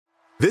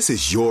This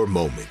is your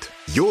moment,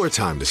 your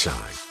time to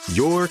shine,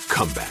 your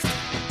comeback.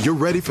 You're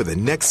ready for the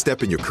next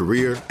step in your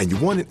career, and you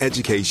want an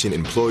education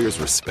employers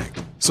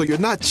respect. So you're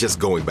not just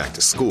going back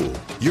to school,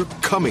 you're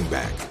coming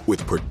back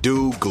with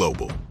Purdue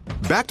Global.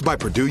 Backed by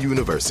Purdue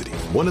University,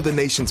 one of the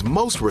nation's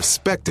most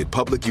respected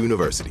public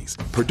universities,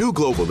 Purdue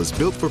Global is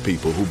built for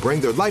people who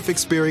bring their life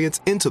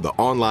experience into the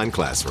online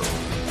classroom.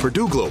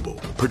 Purdue Global,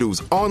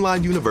 Purdue's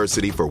online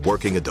university for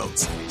working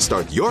adults.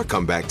 Start your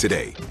comeback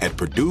today at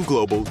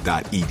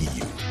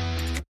purdueglobal.edu.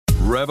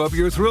 Rev up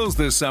your thrills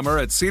this summer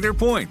at Cedar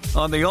Point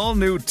on the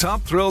all-new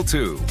Top Thrill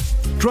 2.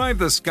 Drive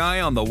the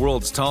sky on the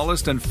world's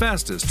tallest and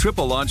fastest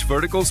triple-launch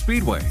vertical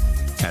speedway.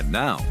 And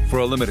now, for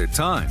a limited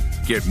time,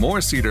 get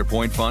more Cedar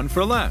Point fun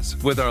for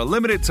less with our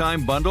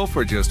limited-time bundle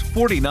for just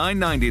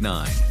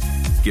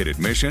 $49.99. Get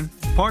admission,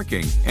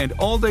 parking, and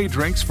all-day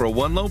drinks for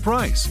one low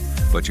price.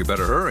 But you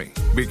better hurry,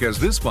 because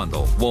this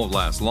bundle won't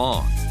last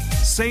long.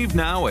 Save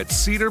now at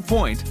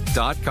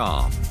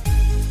cedarpoint.com.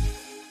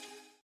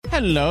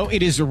 Hello,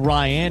 it is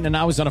Ryan, and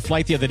I was on a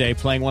flight the other day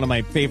playing one of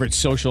my favorite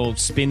social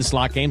spin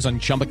slot games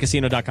on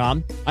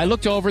ChumbaCasino.com. I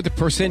looked over at the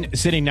person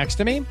sitting next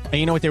to me, and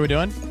you know what they were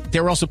doing? They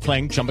were also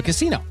playing Chumba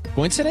Casino.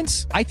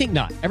 Coincidence? I think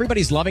not.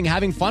 Everybody's loving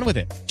having fun with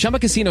it. Chumba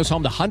Casino is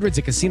home to hundreds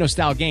of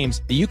casino-style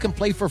games that you can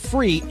play for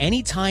free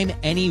anytime,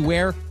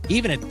 anywhere,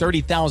 even at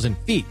 30,000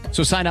 feet.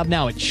 So sign up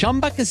now at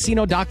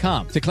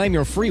ChumbaCasino.com to claim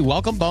your free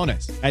welcome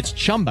bonus. That's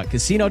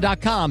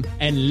ChumbaCasino.com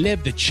and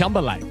live the Chumba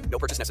life. No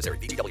purchase necessary.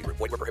 VGW. Void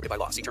where prohibited by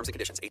law. See terms and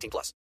conditions.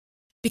 18+.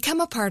 Become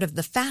a part of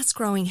the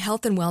fast-growing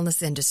health and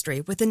wellness industry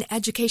with an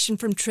education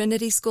from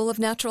Trinity School of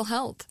Natural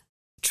Health.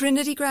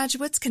 Trinity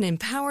graduates can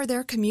empower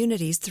their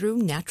communities through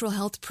natural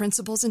health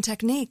principles and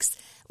techniques,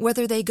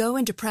 whether they go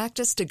into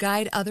practice to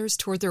guide others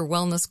toward their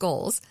wellness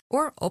goals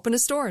or open a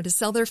store to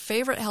sell their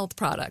favorite health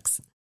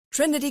products.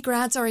 Trinity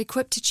grads are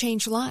equipped to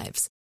change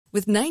lives.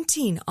 With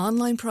 19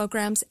 online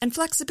programs and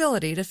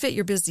flexibility to fit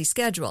your busy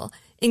schedule,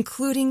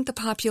 including the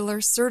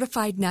popular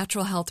Certified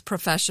Natural Health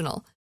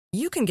Professional,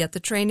 you can get the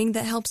training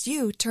that helps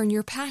you turn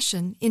your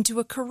passion into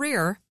a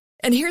career.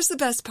 And here's the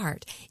best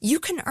part. You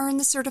can earn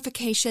the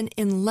certification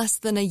in less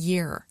than a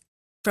year.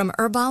 From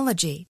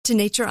herbology to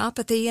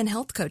naturopathy and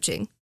health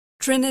coaching,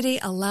 Trinity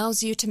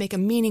allows you to make a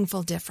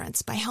meaningful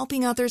difference by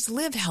helping others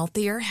live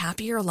healthier,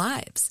 happier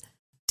lives.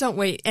 Don't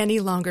wait any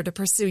longer to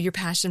pursue your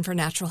passion for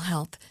natural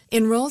health.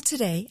 Enroll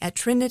today at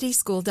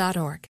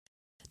trinityschool.org.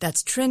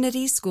 That's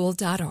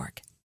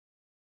trinityschool.org.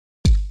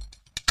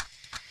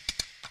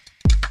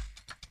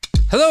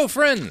 Hello,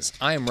 friends!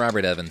 I am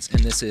Robert Evans,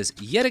 and this is,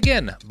 yet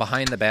again,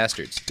 Behind the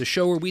Bastards, the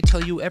show where we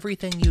tell you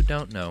everything you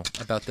don't know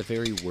about the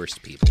very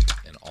worst people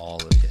in all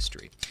of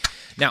history.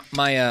 Now,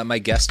 my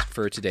guest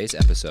for today's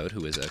episode,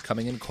 who is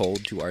coming in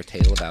cold to our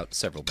tale about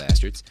several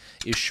bastards,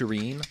 is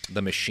Shireen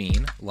the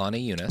Machine Lana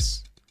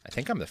Yunus. I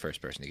think I'm the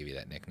first person to give you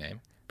that nickname,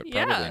 but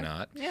probably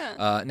not.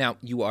 Yeah. Now,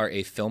 you are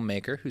a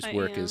filmmaker whose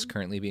work is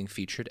currently being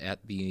featured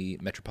at the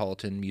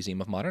Metropolitan Museum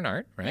of Modern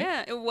Art, right?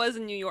 Yeah, it was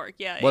in New York.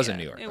 Yeah, in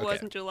New York. It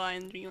was in July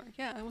in New York.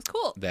 Yeah, it was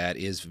cool. That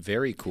is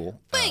very cool.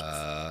 Thanks.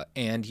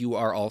 And you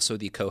are also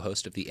the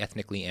co-host of the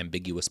Ethnically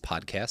Ambiguous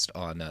podcast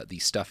on the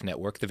Stuff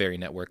Network, the very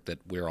network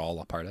that we're all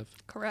a part of.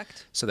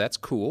 Correct. So that's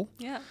cool.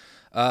 Yeah.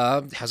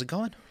 How's it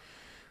going?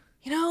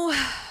 You know,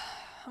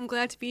 I'm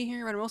glad to be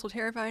here, but I'm also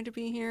terrified to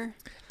be here.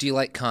 Do you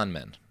like con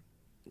men?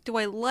 Do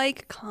I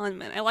like con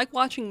men? I like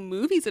watching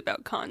movies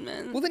about con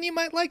men. Well, then you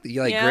might like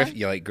you like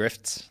you like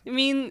grifts. I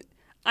mean,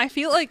 I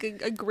feel like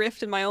a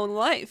grift in my own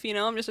life. You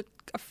know, I'm just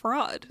a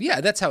fraud.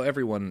 Yeah, that's how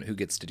everyone who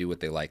gets to do what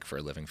they like for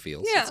a living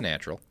feels. Yeah. It's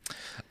natural.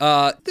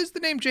 Does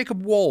the name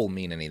Jacob Wohl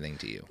mean anything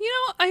to you? You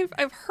know,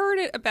 I've heard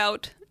it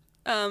about,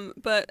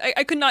 but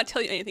I could not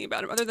tell you anything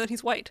about him other than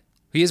he's white.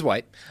 He is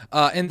white.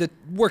 And the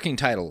working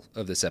title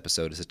of this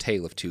episode is A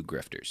Tale of Two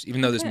Grifters.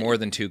 Even though there's more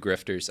than two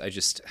grifters, I'm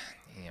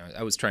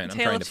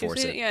trying to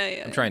force it.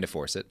 Yeah. I'm trying to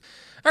force it.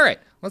 All right,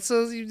 let's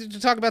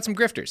talk about some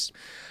grifters.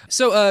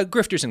 So,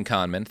 grifters and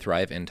con men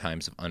thrive in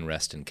times of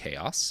unrest and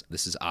chaos.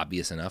 This is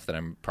obvious enough that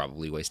I'm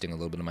probably wasting a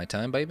little bit of my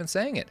time by even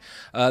saying it.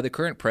 The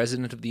current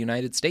president of the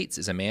United States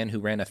is a man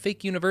who ran a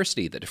fake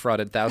university that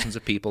defrauded thousands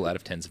of people out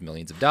of tens of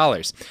millions of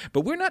dollars.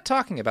 But we're not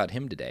talking about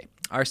him today.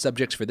 Our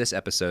subjects for this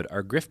episode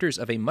are grifters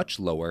of a much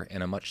lower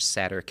and a much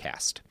sadder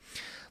caste.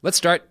 Let's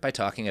start by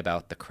talking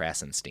about the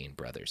Krassenstein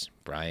brothers,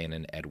 Brian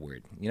and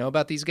Edward. You know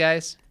about these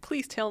guys?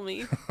 Please tell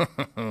me.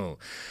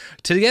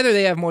 Together,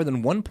 they have more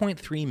than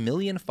 1.3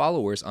 million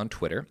followers on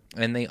Twitter,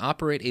 and they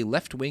operate a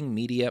left-wing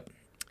media...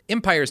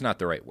 Empire is not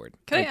the right word.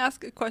 Can I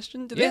ask a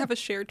question? Do they have a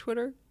shared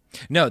Twitter?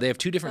 No, they have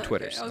two different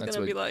Twitters. I was going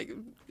to be like...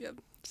 Yeah.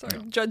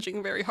 Sorry,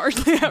 judging very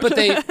hardly. But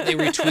they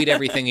retweet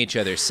everything each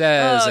other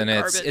says, and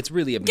it's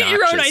really obnoxious. Get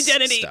your own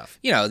identity. Stuff.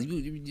 You know,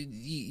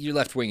 you're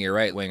left wing, you're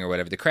right wing, or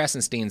whatever. The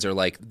Krassensteins are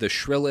like the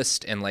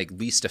shrillest and like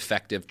least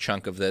effective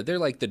chunk of they're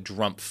like the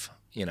Drumpf,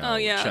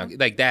 chunk,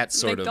 like that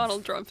sort like of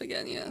Donald Trump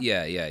again,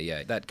 yeah.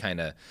 Yeah. That kind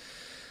of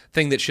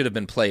thing that should have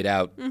been played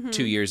out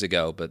 2 years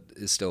ago, but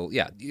is still,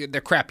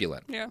 they're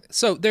crapulent. Yeah.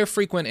 So they're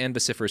frequent and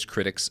vociferous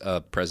critics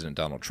of President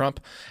Donald Trump.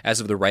 As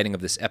of the writing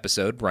of this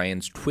episode,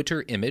 Brian's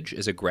Twitter image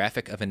is a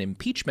graphic of an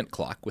impeachment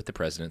clock with the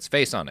president's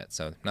face on it,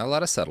 so not a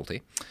lot of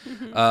subtlety.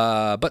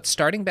 But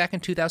starting back in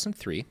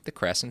 2003, the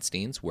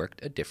Krassensteins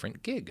worked a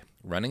different gig,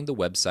 running the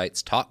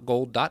websites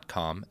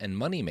TalkGold.com and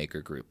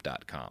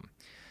MoneyMakerGroup.com.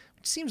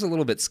 Seems a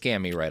little bit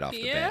scammy right off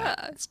the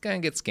bat. It's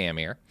going to get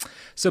scammier.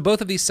 So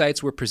both of these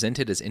sites were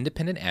presented as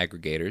independent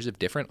aggregators of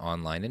different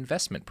online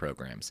investment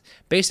programs.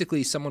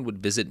 Basically, someone would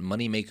visit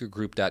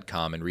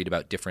moneymakergroup.com and read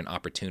about different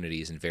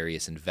opportunities in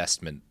various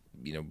investment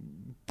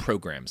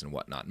programs and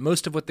whatnot.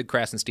 Most of what the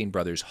Krassenstein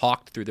brothers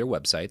hawked through their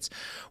websites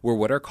were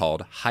what are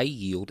called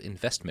high-yield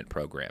investment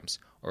programs,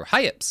 or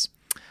HIAPs.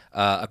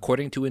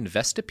 According to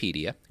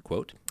Investopedia,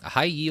 quote, a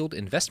high-yield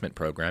investment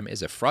program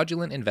is a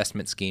fraudulent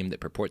investment scheme that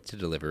purports to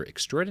deliver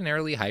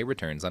extraordinarily high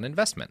returns on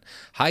investment.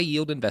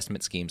 High-yield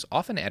investment schemes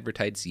often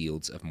advertise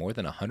yields of more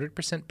than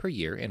 100% per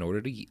year in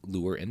order to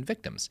lure in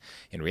victims.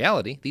 In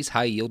reality, these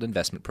high-yield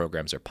investment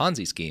programs are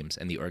Ponzi schemes,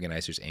 and the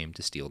organizers aim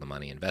to steal the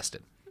money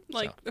invested.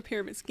 Like a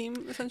pyramid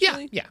scheme,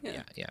 essentially? Yeah.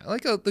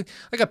 Like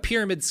a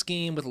pyramid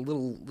scheme with a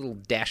little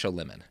dash of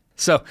lemon.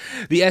 So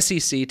the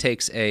SEC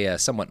takes a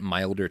somewhat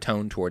milder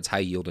tone towards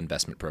high-yield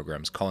investment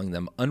programs, calling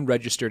them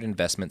unregistered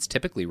investments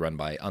typically run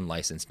by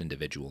unlicensed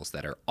individuals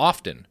that are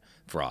often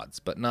frauds,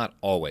 but not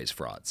always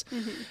frauds.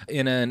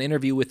 In an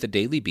interview with the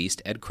Daily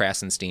Beast, Ed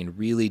Krassenstein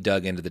really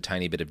dug into the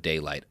tiny bit of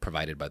daylight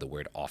provided by the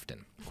word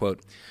often.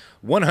 Quote,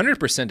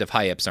 100% of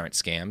HIAPs aren't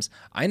scams.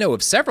 I know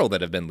of several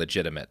that have been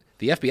legitimate.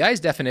 The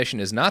FBI's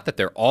definition is not that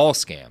they're all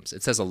scams.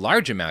 It says a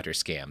large amount are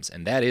scams,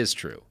 and that is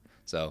true.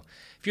 So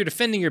if you're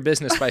defending your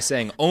business by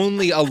saying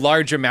only a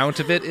large amount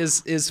of it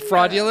is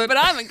fraudulent. But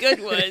I'm a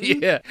good one.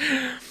 Yeah.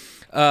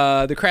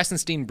 The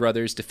Krassenstein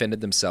brothers defended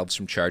themselves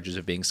from charges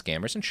of being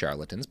scammers and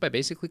charlatans by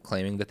basically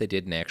claiming that they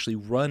didn't actually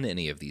run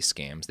any of these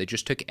scams. They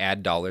just took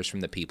ad dollars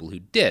from the people who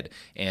did.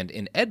 And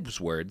in Ed's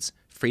words,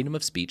 freedom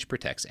of speech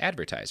protects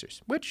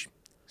advertisers, which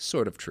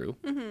sort of true,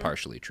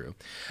 partially true.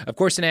 Of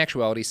course, in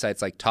actuality,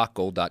 sites like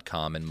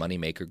TalkGold.com and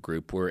Moneymaker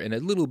Group were in a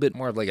little bit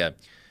more of like a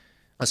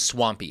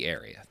swampy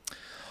area.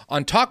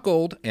 On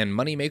TalkGold and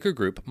Moneymaker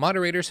Group,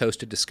 moderators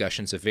hosted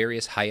discussions of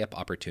various HIAP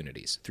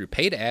opportunities. Through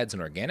paid ads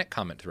and organic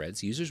comment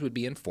threads, users would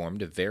be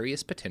informed of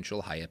various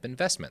potential HIAP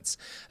investments.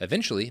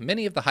 Eventually,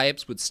 many of the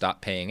HIAPs would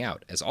stop paying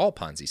out, as all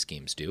Ponzi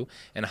schemes do,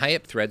 and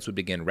HIAP threads would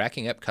begin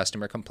racking up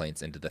customer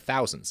complaints into the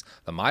thousands.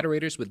 The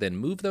moderators would then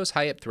move those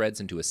HIAP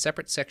threads into a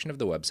separate section of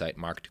the website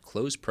marked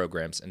Closed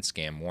Programs and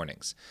Scam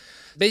Warnings.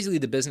 Basically,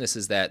 the business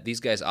is that these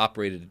guys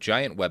operated a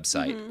giant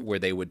website where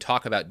they would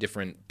talk about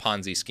different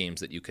Ponzi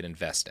schemes that you could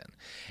invest in.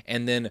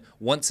 And then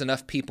once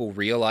enough people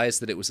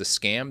realized that it was a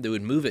scam, they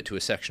would move it to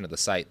a section of the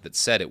site that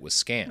said it was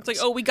scams. It's like,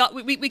 oh, we're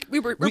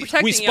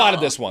protecting we spotted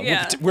y'all. this one.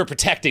 Yeah. We're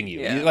protecting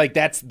you. Yeah. Like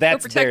that's their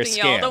protecting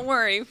scam. y'all. Don't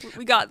worry,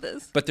 we got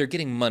this. But they're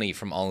getting money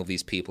from all of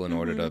these people in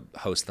order to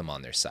host them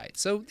on their site.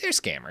 So they're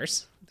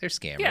scammers. They're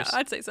scammers. Yeah,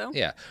 I'd say so.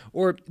 Yeah.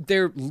 Or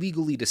they're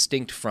legally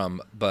distinct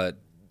from, but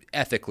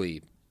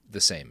ethically the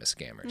same as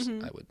scammers,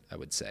 I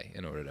would say,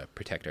 in order to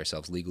protect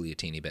ourselves legally a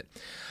teeny bit.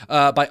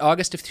 By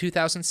August of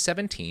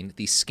 2017,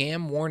 the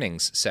Scam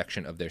Warnings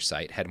section of their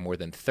site had more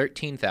than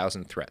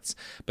 13,000 threats,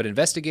 but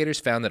investigators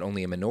found that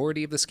only a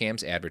minority of the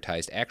scams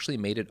advertised actually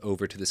made it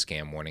over to the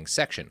Scam Warnings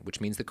section, which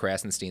means the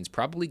Krassensteins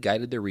probably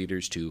guided their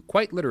readers to,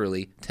 quite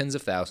literally, tens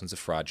of thousands of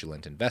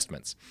fraudulent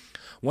investments.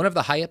 One of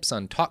the HIAPs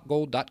on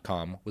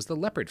TalkGold.com was the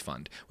Leopard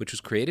Fund, which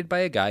was created by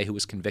a guy who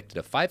was convicted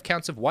of 5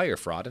 counts of wire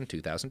fraud in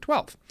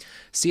 2012.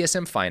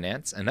 CSM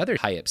Finance, another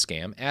HIAP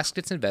scam, asked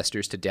its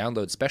investors to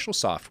download special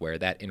software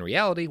that, in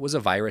reality, was a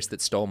virus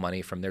that stole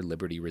money from their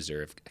Liberty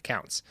Reserve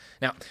accounts.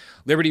 Now,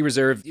 Liberty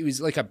Reserve, it was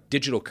like a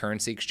digital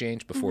currency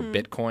exchange before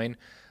Bitcoin.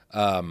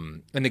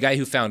 And the guy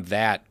who found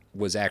that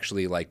was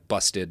actually like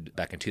busted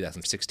back in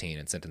 2016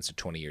 and sentenced to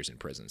 20 years in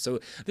prison. So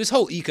this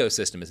whole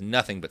ecosystem is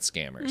nothing but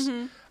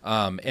scammers.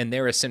 And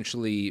they're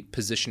essentially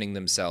positioning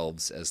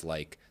themselves as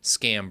like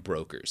scam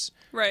brokers.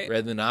 Right.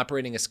 Rather than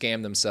operating a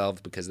scam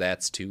themselves because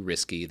that's too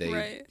risky.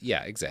 Right.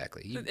 Yeah,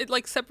 exactly. It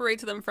like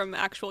separates them from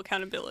actual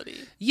accountability.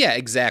 Yeah,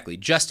 exactly.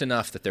 Just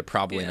enough that they're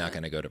probably not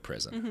going to go to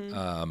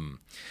prison.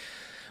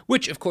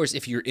 Which, of course,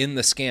 if you're in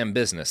the scam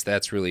business,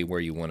 that's really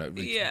where you want to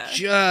be,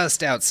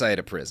 just outside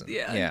of prison.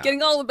 Yeah,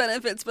 getting all the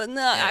benefits, but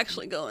not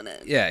actually going in.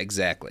 Yeah,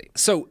 exactly.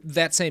 So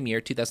that same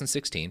year,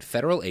 2016,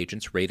 federal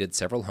agents raided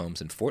several homes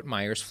in Fort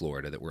Myers,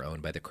 Florida that were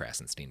owned by the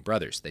Krassenstein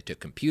brothers. They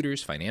took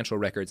computers, financial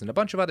records, and a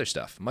bunch of other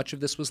stuff. Much of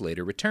this was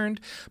later returned,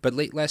 but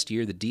late last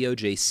year, the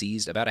DOJ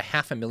seized about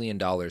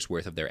 $500,000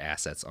 worth of their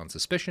assets on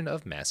suspicion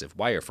of massive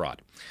wire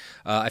fraud.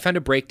 I found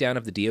a breakdown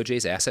of the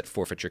DOJ's asset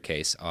forfeiture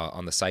case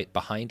on the site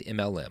Behind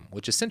MLM,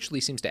 which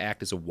essentially seems to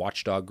act as a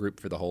watchdog group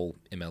for the whole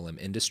MLM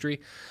industry.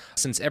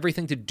 Since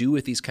everything to do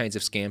with these kinds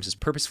of scams is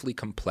purposefully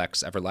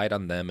complex, I've relied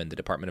on them and the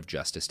Department of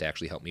Justice to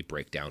actually help me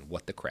break down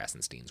what the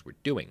Krassensteins were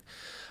doing.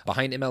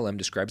 Behind MLM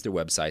describes their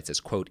websites as,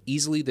 quote,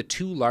 easily the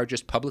two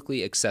largest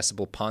publicly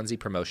accessible Ponzi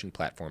promotion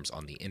platforms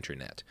on the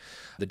internet.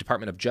 The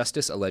Department of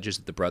Justice alleges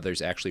that the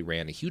brothers actually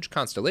ran a huge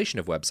constellation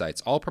of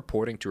websites, all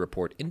purporting to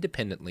report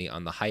independently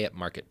on the Hyatt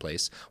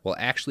marketplace, while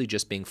actually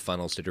just being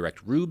funnels to direct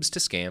rubes to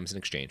scams in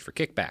exchange for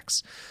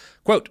kickbacks.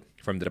 Quote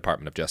from the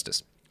Department of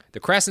Justice. The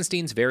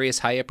Krassensteins' various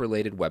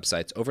Hyatt-related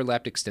websites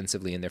overlapped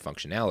extensively in their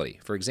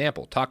functionality. For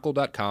example,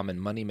 TalkGold.com and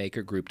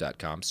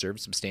MoneyMakerGroup.com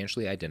served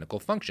substantially identical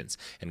functions,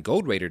 and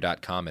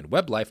GoldRaider.com and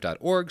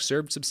WebLife.org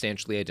served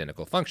substantially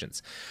identical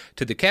functions.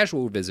 To the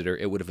casual visitor,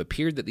 it would have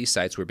appeared that these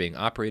sites were being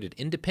operated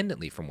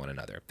independently from one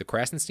another. The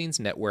Krassensteins'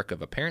 network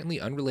of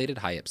apparently unrelated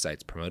Hyatt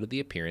sites promoted the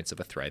appearance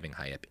of a thriving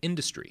Hyatt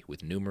industry,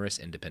 with numerous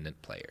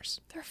independent players.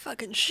 They're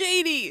fucking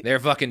shady. They're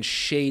fucking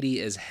shady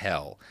as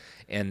hell.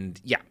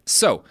 And yeah,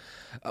 so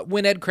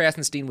when Ed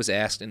Krassenstein was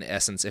asked, in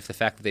essence, if the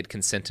fact that they'd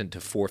consented to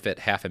forfeit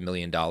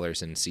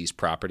 $500,000 in seized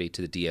property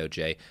to the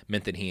DOJ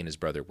meant that he and his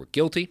brother were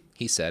guilty,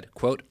 he said,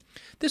 quote,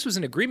 this was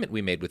an agreement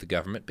we made with the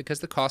government because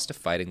the cost of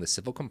fighting the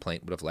civil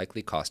complaint would have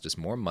likely cost us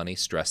more money,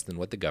 stress than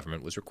what the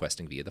government was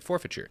requesting via the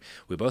forfeiture.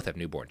 We both have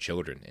newborn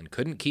children and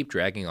couldn't keep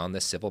dragging on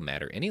this civil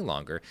matter any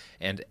longer,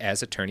 and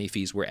as attorney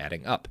fees were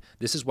adding up.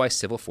 This is why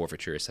civil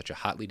forfeiture is such a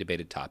hotly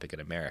debated topic in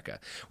America,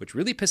 which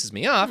really pisses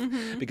me off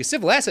because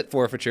civil asset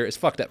forfeiture is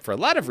fucked up for a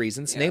lot of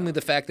reasons, namely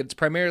the fact that it's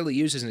primarily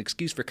used as an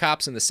excuse for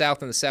cops in the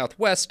South and the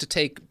Southwest to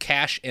take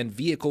cash and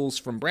vehicles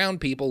from brown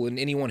people and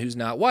anyone who's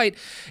not white,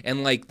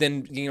 and like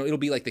then, you know, it'll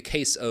be like the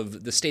case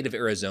of the state of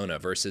Arizona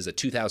versus a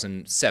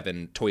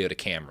 2007 Toyota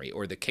Camry,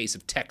 or the case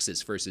of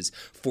Texas versus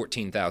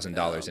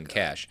 $14,000 in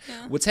cash.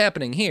 Yeah. What's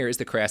happening here is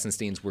the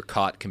Krassensteins were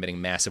caught committing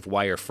massive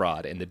wire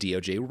fraud, and the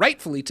DOJ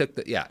rightfully took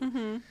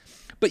the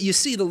But you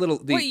see the little.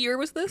 What year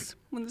was this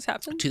when this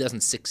happened?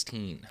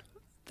 2016.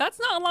 That's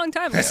not a long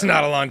time ago. That's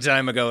not a long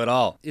time ago at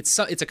all. It's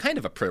a kind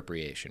of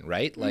appropriation,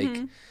 right? Like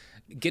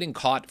getting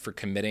caught for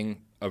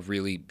committing a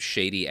really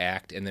shady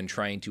act and then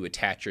trying to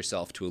attach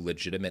yourself to a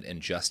legitimate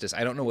injustice.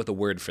 I don't know what the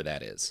word for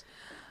that is.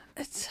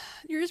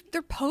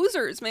 They're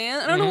posers,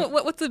 man. I don't know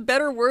what's a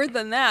better word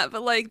than that,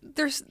 but like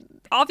there's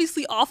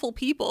obviously awful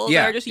people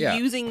that are just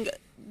using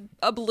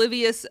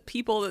oblivious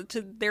people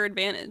to their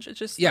advantage. It's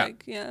just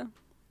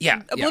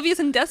oblivious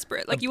and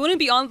desperate. Like you wouldn't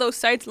be on those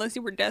sites unless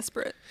you were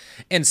desperate.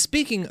 And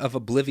speaking of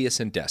oblivious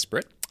and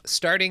desperate,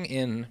 starting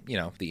in,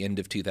 the end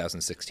of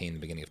 2016, the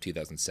beginning of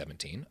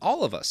 2017,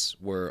 all of us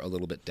were a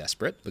little bit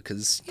desperate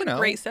because,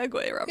 Great segue,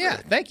 Robert. Yeah,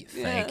 thank you.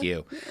 Thank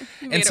you.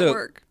 Yeah. And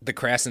so the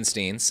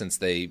Krassensteins, since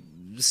they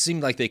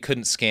seemed like they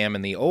couldn't scam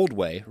in the old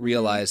way,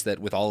 realized that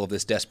with all of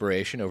this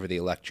desperation over the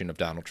election of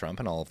Donald Trump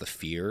and all of the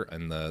fear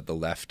and the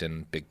left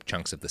and big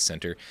chunks of the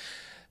center,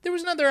 there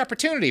was another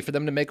opportunity for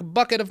them to make a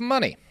bucket of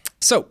money.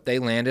 So they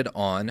landed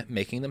on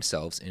making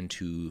themselves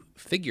into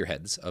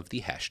figureheads of the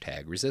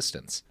hashtag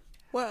resistance.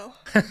 Wow.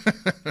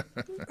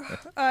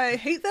 I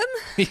hate them.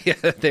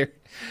 Yeah,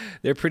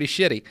 they're pretty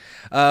shitty.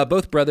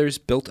 Both brothers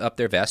built up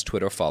their vast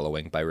Twitter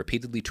following by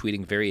repeatedly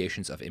tweeting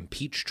variations of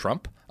impeach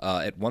Trump.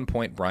 At one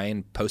point,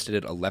 Brian posted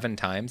it 11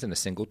 times in a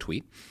single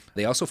tweet.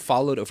 They also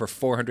followed over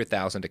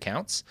 400,000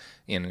 accounts,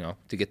 to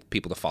get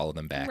people to follow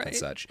them back and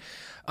such.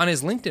 On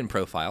his LinkedIn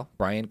profile,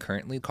 Brian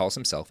currently calls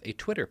himself a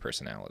Twitter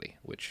personality,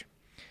 which...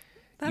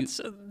 That's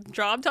a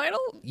job title?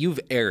 You've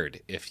erred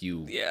if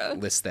you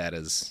list that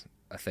as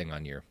a thing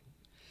on your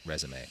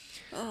resume.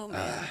 Oh,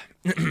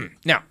 man.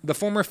 Now, the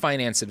former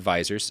finance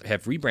advisors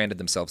have rebranded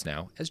themselves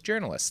now as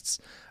journalists.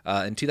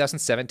 In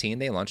 2017,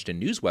 they launched a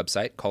news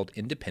website called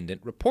Independent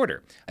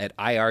Reporter at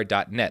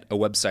ir.net, a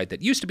website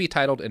that used to be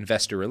titled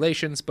Investor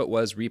Relations, but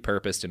was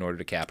repurposed in order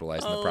to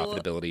capitalize on the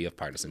profitability of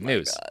partisan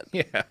news. God.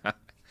 Yeah.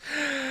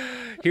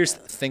 Here's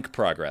Think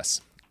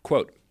Progress.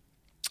 Quote,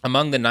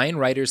 among the 9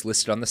 writers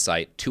listed on the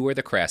site, 2 are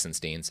the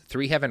Krassensteins,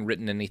 3 haven't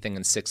written anything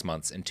in 6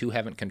 months, and 2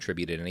 haven't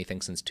contributed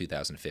anything since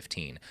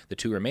 2015. The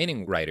 2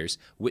 remaining writers,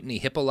 Whitney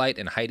Hippolyte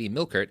and Heidi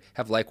Milkert,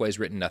 have likewise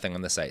written nothing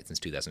on the site since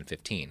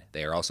 2015.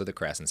 They are also the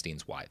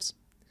Krassensteins' wives.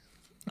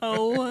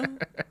 Oh.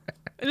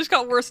 It just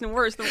got worse and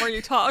worse the more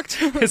you talked.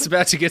 It's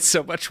about to get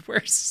so much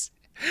worse.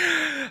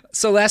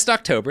 So last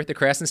October, the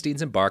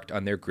Krassensteins embarked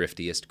on their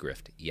griftiest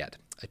grift yet,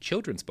 a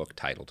children's book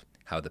titled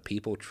How the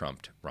People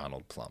Trumped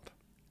Ronald Plump.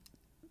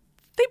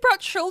 They brought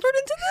children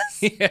into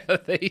this?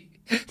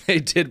 Yeah, they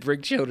did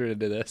bring children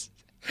into this.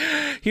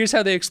 Here's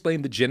how they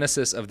explained the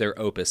genesis of their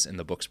opus in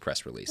the book's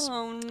press release.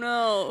 Oh,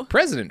 no.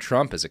 President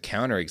Trump is a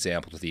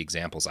counterexample to the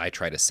examples I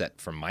try to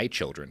set for my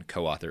children,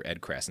 co-author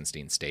Ed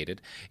Krassenstein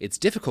stated. It's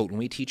difficult when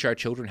we teach our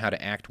children how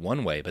to act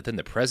one way, but then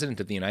the President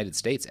of the United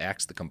States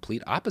acts the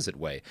complete opposite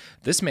way.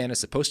 This man is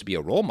supposed to be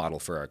a role model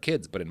for our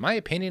kids, but in my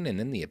opinion and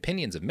in the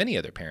opinions of many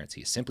other parents,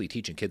 he's simply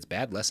teaching kids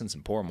bad lessons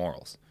and poor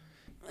morals.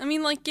 I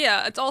mean,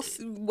 it's all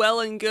well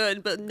and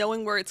good, but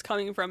knowing where it's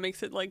coming from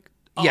makes it,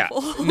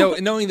 awful. Yeah,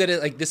 knowing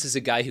that this is a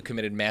guy who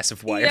committed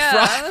massive wire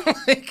fraud.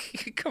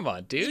 Like, come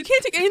on, dude. You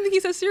can't take anything he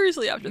says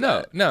seriously after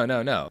that.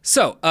 No.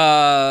 So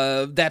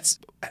that's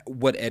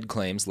what Ed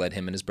claims led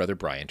him and his brother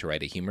Brian to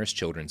write a humorous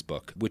children's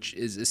book, which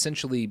is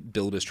essentially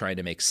billed as trying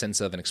to make sense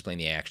of and explain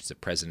the actions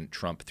of President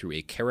Trump through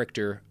a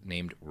character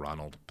named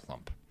Ronald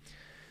Plump.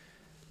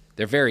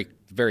 They're very,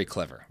 very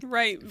clever.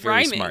 Right, very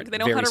rhyming. Smart. They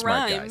know very how to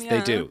smart rhyme. Guys. Yeah.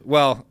 They do.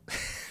 Well,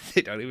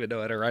 they don't even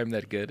know how to rhyme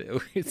that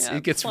good.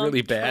 It gets Plump,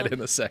 really bad Trump.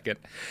 in a second.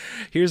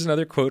 Here's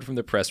another quote from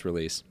the press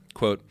release.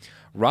 Quote,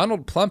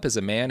 Ronald Plump is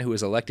a man who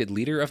was elected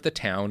leader of the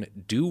town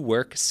Do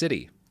Work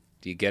City.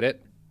 Do you get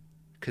it?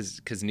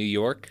 Because New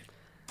York.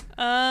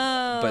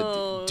 Oh,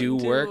 but do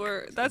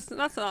work. That's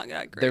not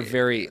that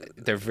great.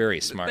 They're very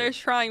smart. They're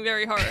trying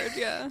very hard,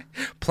 yeah.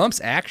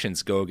 Plump's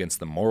actions go against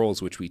the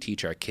morals which we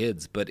teach our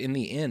kids, but in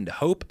the end,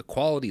 hope,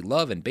 equality,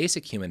 love, and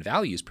basic human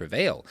values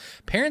prevail.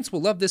 Parents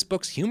will love this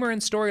book's humor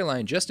and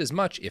storyline just as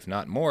much, if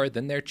not more,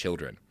 than their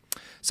children.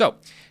 So,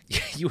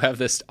 you have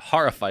this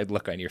horrified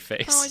look on your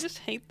face. Oh, I just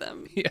hate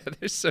them. Yeah,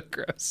 they're so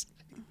gross.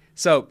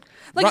 So,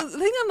 the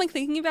thing I'm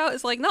thinking about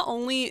is not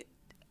only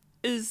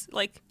is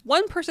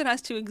one person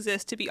has to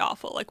exist to be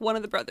awful, like one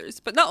of the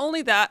brothers, but not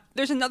only that,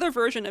 there's another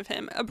version of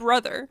him, a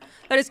brother,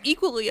 that is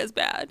equally as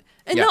bad.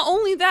 And not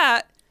only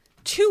that,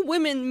 2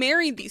 women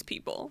married these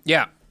people.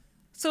 Yeah.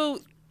 So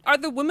are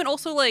the women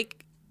also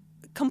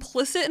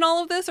complicit in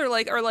all of this, or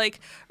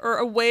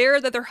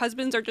aware that their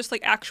husbands are just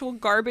actual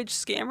garbage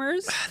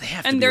scammers? They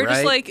have to and be, they're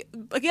right?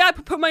 just I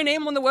put my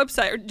name on the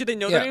website, or do they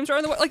know their names are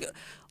on the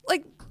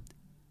website?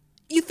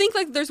 You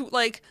think there's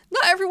not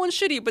everyone's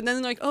shitty, but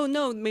then oh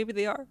no, maybe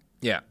they are.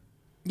 Yeah.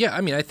 Yeah,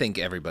 I mean, I think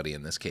everybody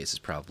in this case is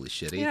probably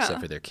shitty,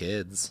 except for their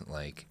kids.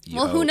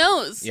 Who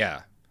knows?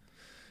 Yeah.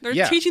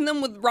 They're teaching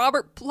them with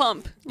Robert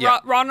Plump. Yeah.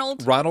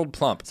 Ronald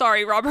Plump.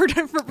 Sorry, Robert,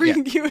 for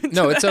bringing you into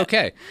No, it's that.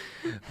 okay.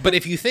 But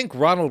if you think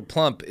Ronald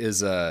Plump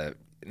is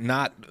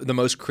not the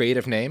most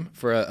creative name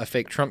for a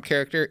fake Trump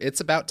character,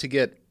 it's about to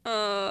get...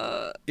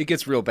 it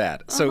gets real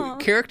bad. So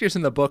characters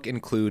in the book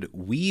include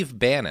Weave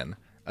Bannon,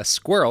 a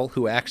squirrel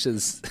who acts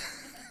as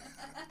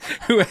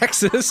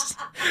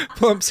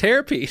Plump's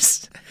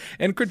hairpiece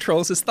and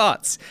controls his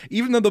thoughts.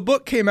 Even though the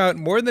book came out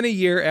more than a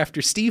year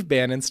after Steve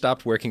Bannon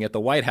stopped working at the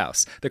White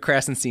House, the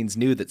Krasensteins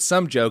knew that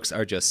some jokes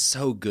are just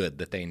so good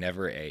that they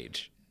never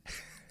age.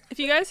 If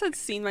you guys had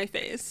seen my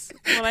face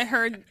when I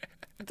heard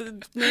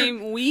the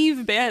name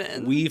Weave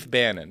Bannon. Weave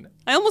Bannon.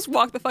 I almost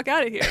walked the fuck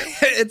out of here.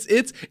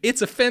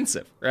 It's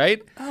offensive,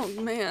 right? Oh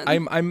man.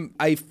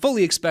 I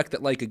fully expect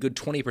that a good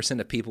 20%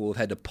 of people have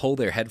had to pull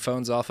their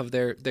headphones off of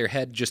their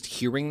head just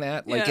hearing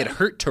that. It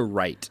hurt to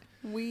write.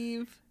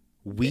 Weave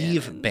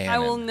Bannon. I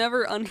will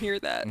never unhear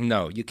that.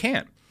 No, you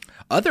can't.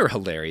 Other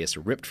hilarious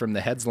ripped from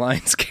the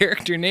headlines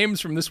character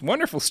names from this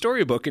wonderful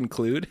storybook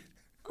include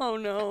Oh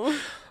no.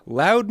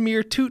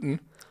 Loudmere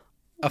Tootin,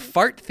 a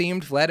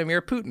fart-themed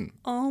Vladimir Putin.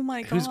 Oh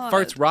my god. Who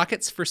farts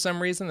rockets for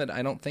some reason that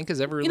I don't think is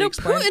ever really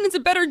explained. Putin is a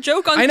better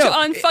joke on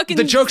fucking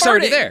the joke's farting.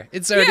 already there.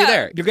 It's already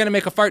there. You're going to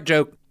make a fart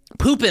joke.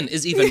 Poopin'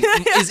 is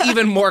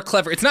even more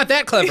clever. It's not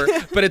that clever,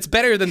 but it's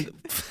better than...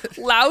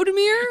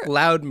 Loudmere?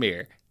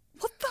 Loudmere.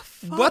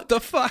 What the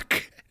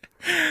fuck?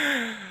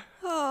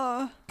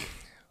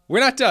 We're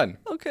not done.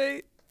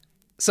 Okay.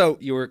 So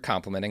you were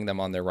complimenting them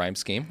on their rhyme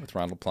scheme with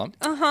Ronald Plump.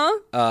 Uh-huh.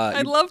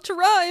 I'd love to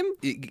rhyme.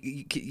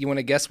 You want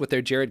to guess what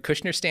their Jared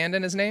Kushner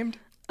stand-in is named?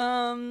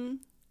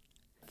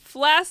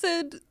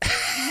 Flaccid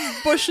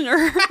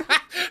Bushner.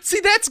 See,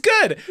 that's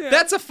good. Yeah.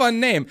 That's a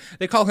fun name.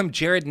 They call him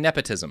Jared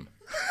Nepotism.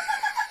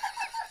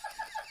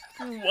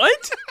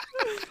 What?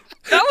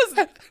 That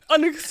was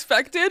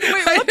unexpected.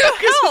 Wait, what the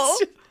hell?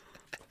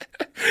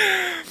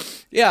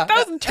 Yeah.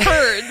 That was a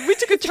turn. We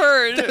took a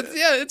turn.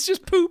 It's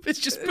just poop. It's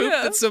just poop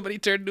that somebody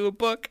turned into a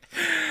book.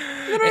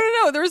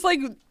 No. There was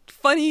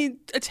funny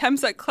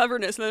attempts at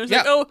cleverness, and then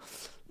there's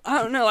I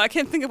don't know. I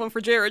can't think of one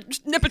for Jared.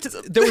 Just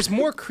nepotism. There was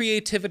more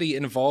creativity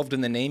involved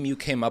in the name you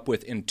came up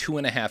with in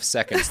 2.5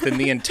 seconds than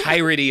the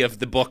entirety of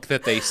the book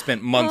that they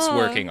spent months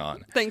working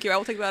on. Thank you. I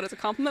will take that as a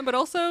compliment, but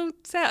also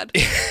sad.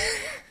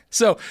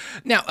 So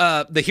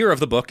now the hero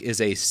of the book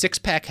is a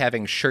six-pack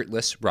having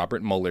shirtless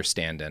Robert Mueller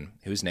stand-in,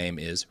 whose name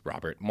is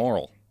Robert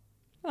Morrill.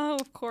 Oh,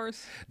 of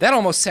course. That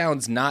almost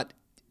sounds not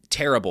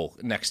terrible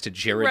next to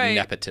Jared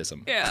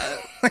Nepotism. Yeah.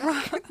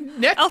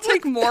 I'll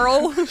take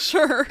Morrill,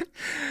 sure.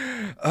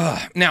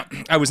 Now,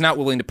 I was not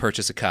willing to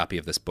purchase a copy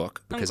of this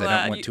book because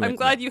I don't want to... I'm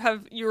glad you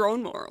have your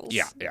own morals.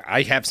 Yeah,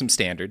 I have some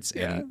standards,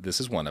 and this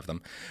is one of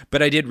them.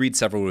 But I did read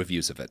several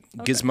reviews of it.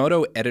 Okay.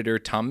 Gizmodo editor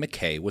Tom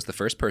McKay was the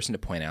first person to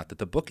point out that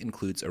the book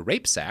includes a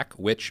rape sack,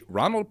 which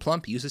Ronald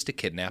Plump uses to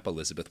kidnap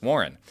Elizabeth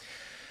Warren.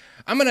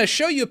 I'm going to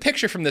show you a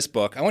picture from this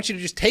book. I want you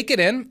to just take it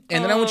in,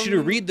 and then I want you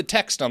to read the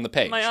text on the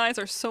page. My eyes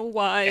are so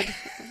wide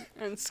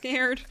and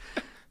scared.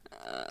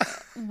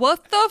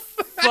 What the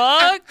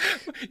fuck?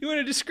 You want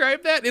to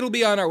describe that? It'll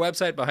be on our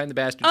website,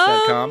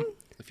 behindthebastards.com,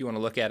 if you want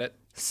to look at it.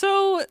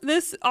 So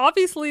this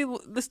obviously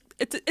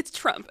it's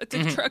Trump.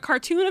 It's a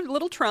cartoon of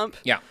little Trump.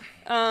 Yeah.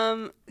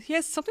 He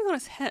has something on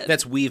his head.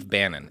 That's Weave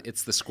Bannon.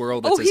 It's the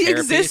squirrel that's his hairpiece. Oh, he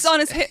exists on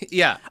his head.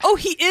 Yeah. Oh,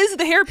 he is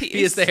the hairpiece.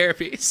 He is the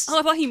hairpiece. Oh,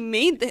 I thought he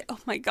made the. Oh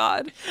my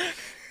God.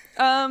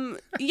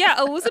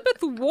 Yeah,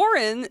 Elizabeth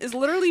Warren is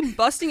literally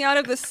busting out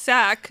of the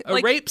sack.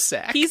 A rape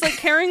sack. He's like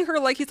carrying her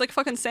like he's like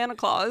fucking Santa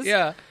Claus.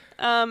 Yeah.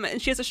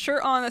 And she has a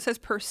shirt on that says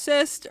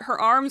persist. Her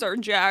arms are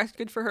jacked.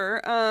 Good for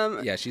her.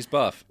 Yeah, she's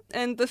buff.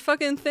 And the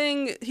fucking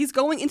thing, he's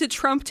going into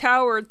Trump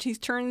Tower.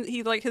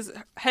 He like his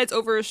head's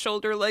over his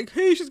shoulder like,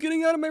 hey, she's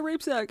getting out of my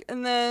rape sack.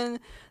 And then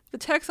the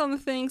text on the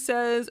thing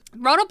says,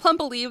 Ronald Plump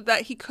believed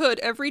that he could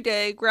every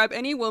day grab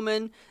any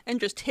woman and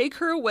just take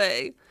her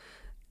away.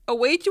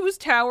 Away to his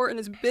tower in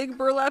his big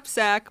burlap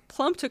sack,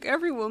 Plump took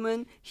every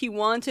woman he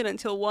wanted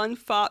until one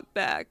fought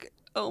back.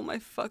 Oh my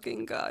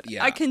fucking God.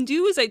 Yeah. I can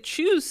do as I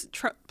choose,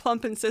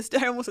 Plump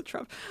insisted. I almost said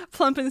Trump.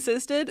 Plump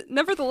insisted.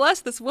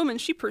 Nevertheless, this woman,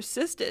 she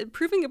persisted.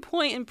 Proving a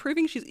point and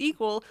proving she's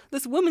equal,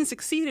 this woman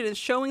succeeded in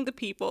showing the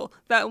people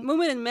that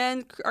women and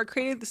men are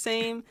created the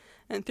same,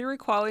 and through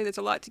equality, there's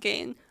a lot to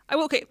gain.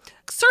 Okay,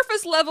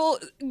 surface level,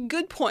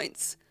 good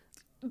points.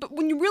 But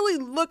when you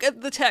really look at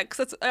the text,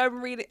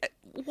 I'm reading.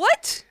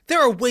 What? There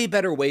are way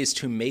better ways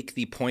to make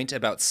the point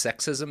about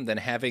sexism than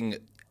having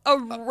a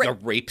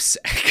rape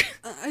sack.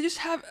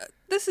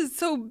 This is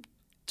so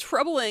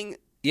troubling.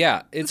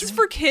 Yeah, this is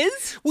for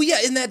kids? Well, yeah,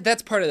 and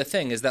that's part of the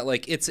thing is that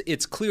like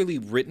it's clearly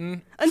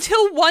written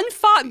until one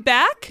fought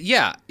back.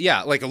 Yeah,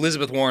 like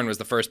Elizabeth Warren was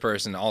the first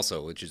person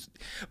also,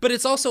 but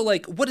it's also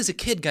like, what is a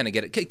kid gonna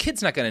get? A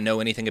kid's not gonna know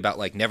anything about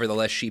like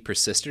nevertheless she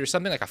persisted or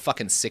something. Like a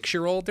fucking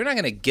 6-year-old, they're not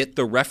gonna get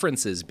the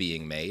references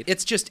being made.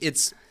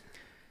 It's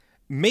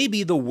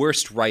maybe the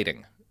worst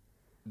writing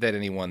that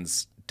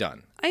anyone's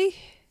done.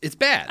 It's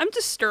bad. I'm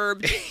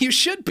disturbed. You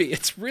should be.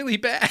 It's really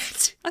bad.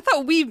 I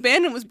thought Weave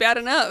Bannon was bad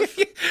enough.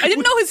 I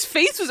didn't know his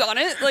face was on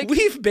it. Like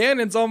Weave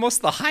Bannon's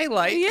almost the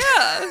highlight.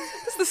 Yeah.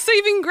 It's the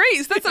saving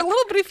grace. That's a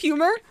little bit of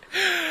humor.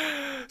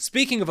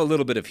 Speaking of a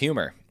little bit of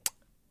humor,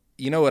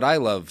 you know what I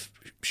love,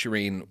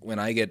 Shireen, when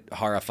I get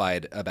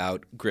horrified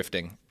about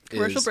grifting?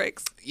 Commercial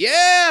breaks.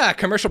 Yeah,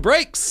 commercial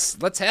breaks.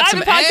 Let's have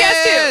some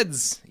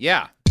ads. Too.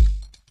 Yeah.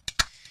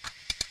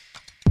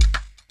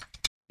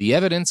 The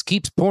evidence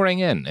keeps pouring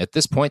in. At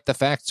this point, the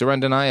facts are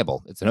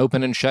undeniable. It's an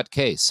open and shut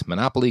case.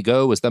 Monopoly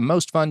Go is the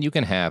most fun you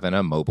can have in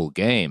a mobile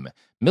game.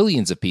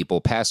 Millions of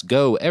people pass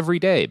Go every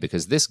day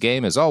because this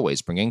game is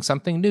always bringing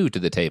something new to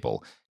the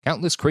table.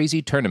 Countless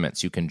crazy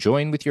tournaments you can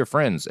join with your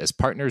friends as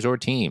partners or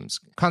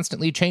teams.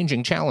 Constantly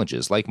changing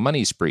challenges like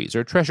money sprees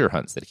or treasure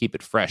hunts that keep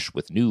it fresh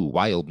with new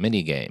wild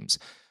minigames.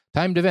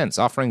 Timed events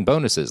offering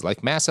bonuses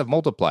like massive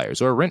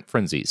multipliers or rent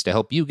frenzies to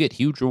help you get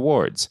huge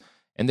rewards.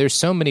 And there's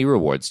so many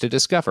rewards to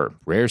discover.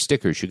 Rare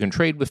stickers you can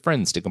trade with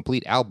friends to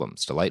complete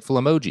albums, delightful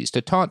emojis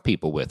to taunt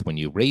people with when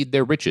you raid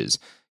their riches,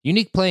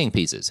 unique playing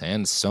pieces,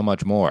 and so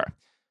much more.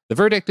 The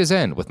verdict is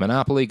in with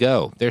Monopoly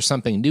Go. There's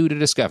something new to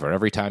discover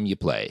every time you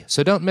play.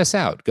 So don't miss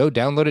out. Go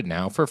download it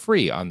now for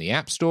free on the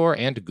App Store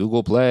and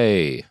Google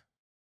Play.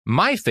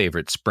 My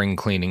favorite spring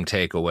cleaning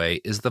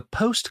takeaway is the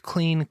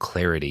post-clean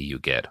clarity you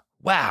get.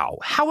 Wow,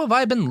 how have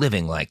I been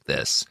living like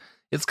this?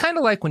 It's kind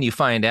of like when you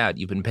find out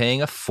you've been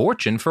paying a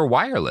fortune for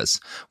wireless,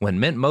 when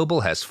Mint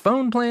Mobile has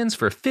phone plans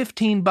for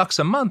 $15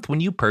 a month when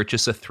you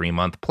purchase a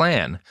 3-month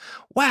plan.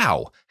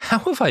 Wow, how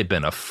have I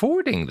been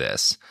affording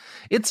this?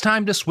 It's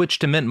time to switch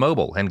to Mint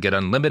Mobile and get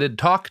unlimited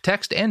talk,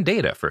 text, and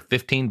data for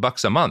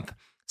 $15 a month.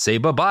 Say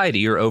bye-bye to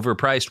your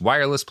overpriced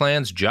wireless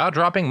plans,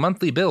 jaw-dropping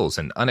monthly bills,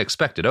 and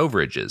unexpected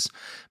overages.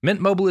 Mint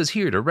Mobile is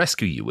here to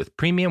rescue you with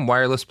premium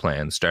wireless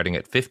plans starting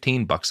at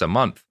 $15 a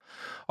month.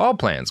 All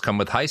plans come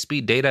with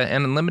high-speed data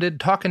and unlimited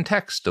talk and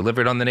text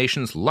delivered on the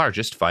nation's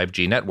largest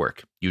 5G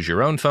network. Use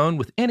your own phone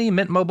with any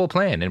Mint Mobile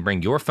plan and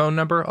bring your phone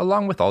number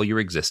along with all your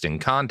existing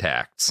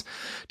contacts.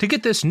 To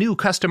get this new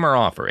customer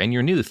offer and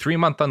your new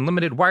 3-month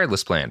unlimited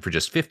wireless plan for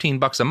just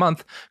 $15 a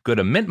month, go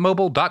to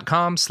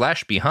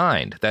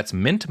mintmobile.com/behind. That's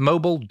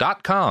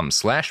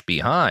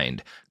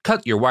mintmobile.com/behind.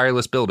 Cut your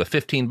wireless bill to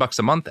 $15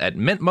 a month at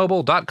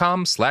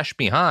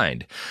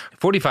mintmobile.com/behind.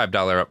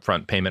 $45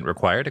 upfront payment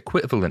required,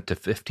 equivalent to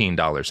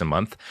 $15 a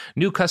month.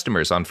 New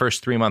customers on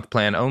first 3-month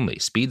plan only.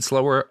 Speed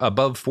slower,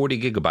 above 40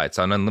 gigabytes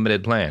on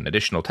unlimited plan.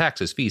 Additional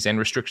taxes, fees, and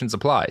restrictions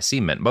apply. See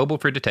Mint Mobile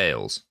for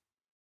details.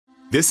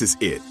 This is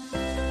it.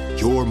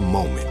 Your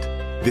moment.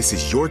 This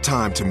is your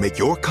time to make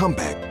your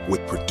comeback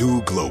with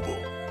Purdue Global.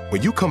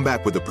 When you come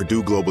back with a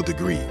Purdue Global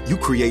degree, you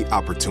create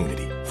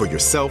opportunity for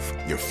yourself,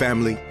 your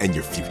family, and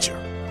your future.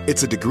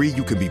 It's a degree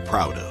you can be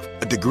proud of,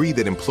 a degree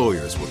that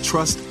employers will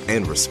trust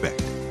and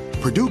respect.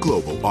 Purdue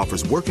Global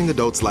offers working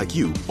adults like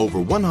you over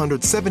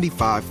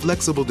 175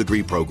 flexible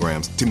degree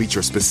programs to meet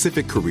your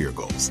specific career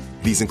goals.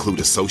 These include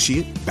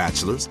associate,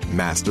 bachelor's,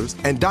 master's,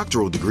 and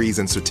doctoral degrees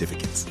and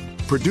certificates.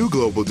 Purdue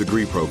Global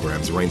degree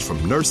programs range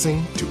from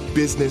nursing to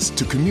business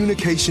to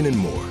communication and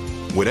more.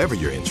 Whatever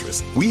your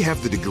interest, we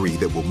have the degree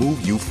that will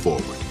move you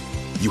forward.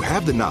 You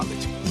have the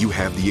knowledge, you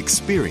have the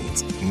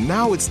experience.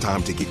 Now it's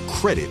time to get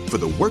credit for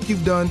the work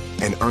you've done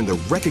and earn the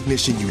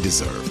recognition you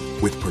deserve.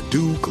 with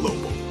Purdue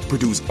Global,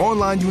 Purdue's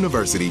online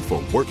university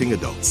for working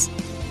adults.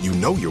 You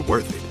know you're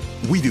worth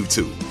it. We do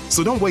too.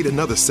 So don't wait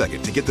another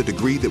second to get the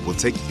degree that will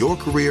take your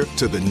career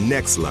to the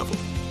next level.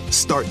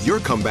 Start your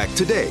comeback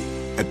today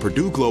at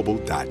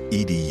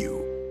purdueglobal.edu.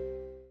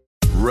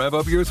 Rev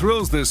up your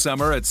thrills this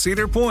summer at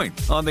Cedar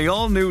Point on the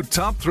all-new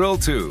Top Thrill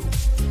 2.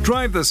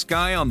 Drive the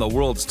sky on the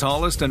world's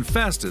tallest and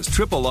fastest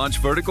triple-launch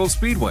vertical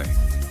speedway.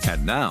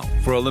 And now,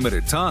 for a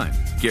limited time,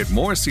 get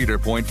more Cedar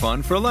Point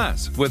fun for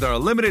less with our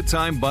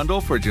limited-time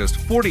bundle for just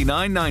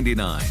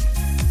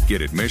 $49.99.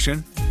 Get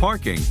admission,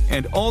 parking,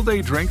 and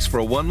all-day drinks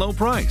for one low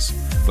price.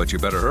 But you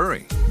better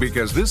hurry,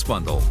 because this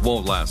bundle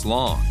won't last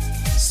long.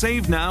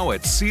 Save now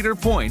at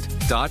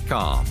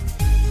cedarpoint.com.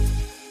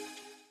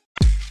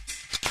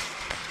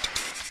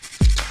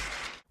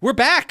 We're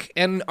back,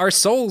 and our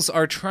souls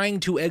are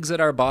trying to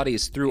exit our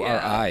bodies through our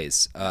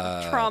eyes.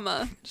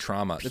 Trauma.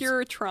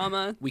 Pure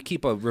trauma. We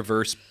keep a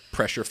reverse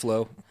pressure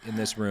flow in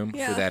this room for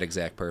that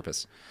exact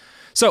purpose.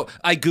 So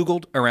I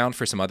Googled around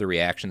for some other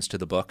reactions to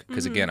the book,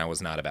 because again, I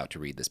was not about to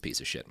read this piece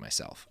of shit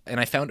myself.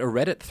 And I found a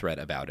Reddit thread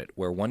about it,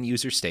 where one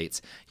user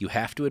states, you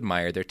have to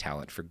admire their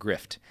talent for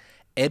grift.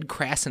 Ed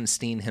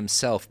Krasenstein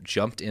himself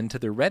jumped into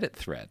the Reddit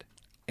thread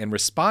and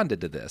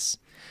responded to this.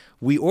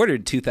 We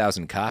ordered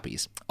 2,000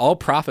 copies. All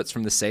profits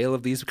from the sale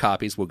of these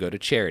copies will go to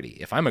charity.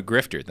 If I'm a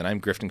grifter, then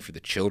I'm grifting for the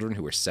children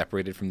who are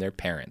separated from their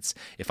parents.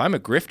 If I'm a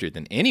grifter,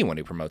 then anyone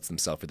who promotes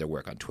themselves for their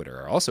work on Twitter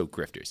are also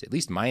grifters. At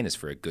least mine is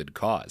for a good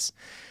cause.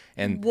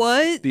 And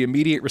what? The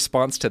immediate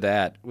response to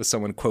that was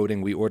someone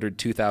quoting, we ordered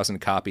 2,000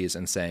 copies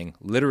and saying,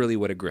 literally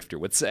what a grifter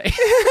would say.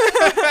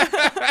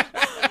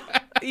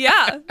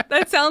 Yeah,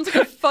 that sounds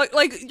like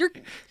like you're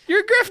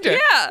a grifter.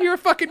 Yeah. You're a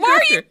fucking grifter. Why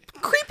are you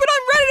creeping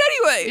on Reddit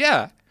anyway?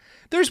 Yeah.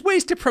 There's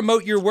ways to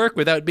promote your work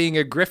without being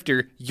a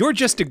grifter. You're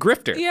just a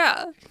grifter.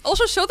 Yeah.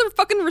 Also, show the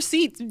fucking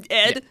receipts,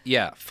 Ed.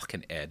 Yeah,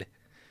 fucking Ed.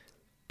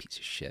 Piece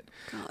of shit.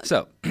 God.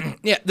 So,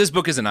 yeah, this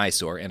book is an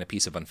eyesore and a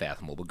piece of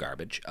unfathomable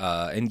garbage.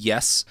 And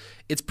yes,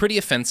 it's pretty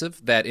offensive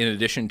that in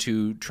addition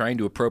to trying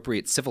to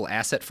appropriate civil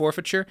asset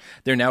forfeiture,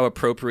 they're now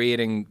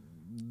appropriating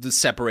the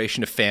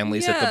separation of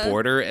families at the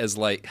border as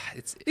like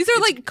these are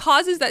like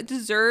causes that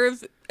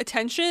deserve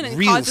attention and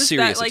real causes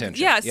serious that like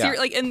attention.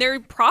 like and they're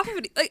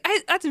profiting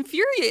that's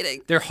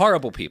infuriating. They're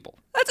horrible people.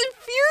 That's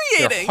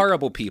infuriating. They're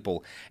horrible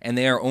people, and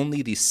they are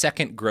only the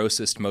second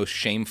grossest, most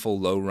shameful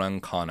low-run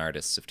con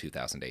artists of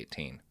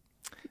 2018.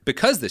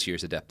 Because this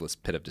year's a depthless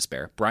pit of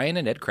despair, Brian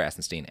and Ed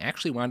Krasenstein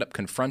actually wound up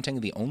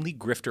confronting the only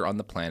grifter on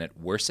the planet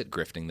worse at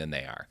grifting than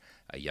they are,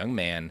 a young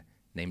man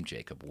named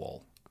Jacob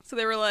Wohl. So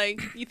they were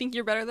like, you think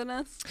you're better than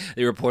us?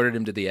 They reported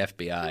him to the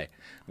FBI.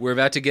 We're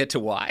about to get to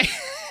why.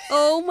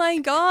 Oh my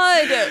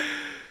God.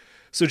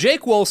 So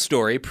Jake Wohl's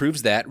story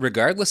proves that,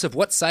 regardless of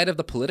what side of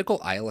the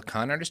political aisle a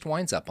con artist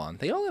winds up on,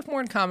 they all have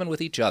more in common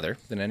with each other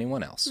than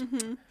anyone else.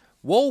 Mm-hmm.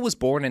 Wohl was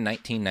born in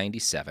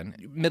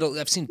 1997.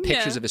 I've seen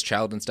pictures of his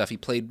childhood and stuff. He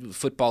played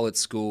football at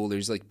school.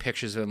 There's like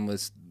pictures of him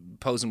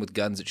posing with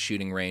guns at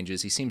shooting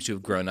ranges. He seems to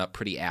have grown up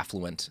pretty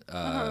affluent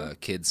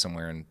kid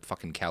somewhere in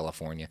fucking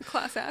California.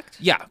 Class act.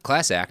 Yeah,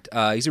 class act.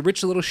 He's a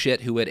rich little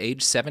shit who at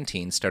age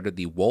 17 started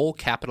the Wohl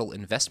Capital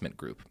Investment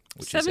Group.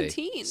 Which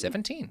 17? Is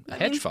 17, a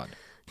hedge fund.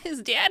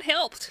 His dad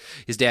helped.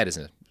 His dad is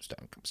a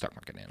stock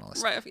market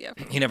analyst. Right, yeah.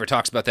 He never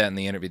talks about that in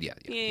the interview.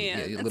 Yeah.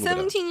 At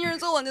 17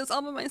 years old, I did this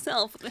all by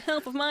myself with the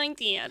help of my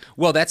dad.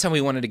 Well, that's how he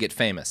wanted to get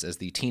famous, as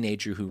the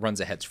teenager who runs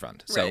a hedge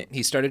fund. So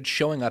he started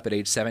showing up at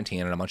age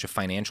 17 on a bunch of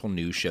financial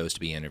news shows to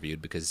be interviewed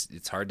because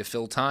it's hard to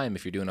fill time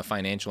if you're doing a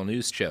financial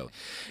news show.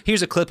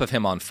 Here's a clip of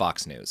him on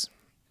Fox News.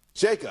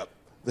 Jacob,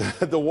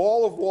 the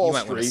Wall of Wall you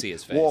might Street. Want to see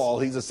his face. Wall.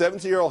 He's a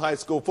 17-year-old high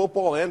school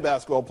football and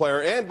basketball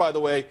player, and by the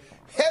way,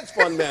 hedge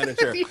fund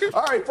manager.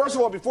 All right, first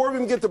of all, before we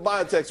even get to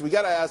biotech, we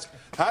got to ask,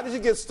 how did you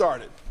get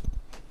started?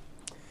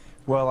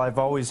 Well, I've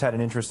always had an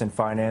interest in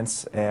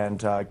finance, and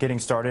getting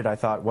started, I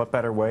thought, what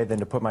better way than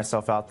to put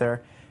myself out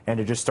there and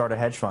to just start a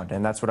hedge fund,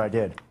 and that's what I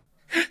did.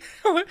 You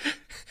want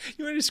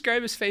to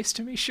describe his face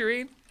to me,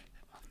 Shireen?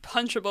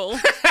 Punchable.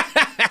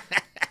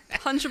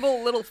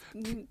 Punchable little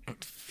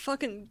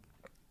fucking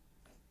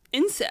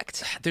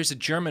insect. There's a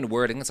German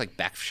word, I think it's like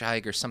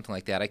Backscheig or something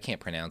like that. I can't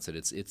pronounce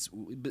it.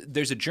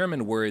 There's a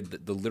German word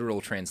that the literal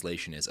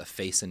translation is a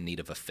face in need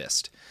of a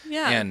fist.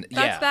 Yeah, and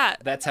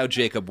that's how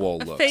Jacob Wohl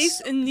looks. A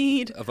face in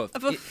need of a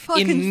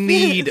fucking in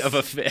need of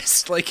a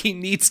fist. Like he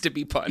needs to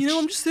be punched. You know,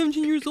 I'm just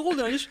 17 years old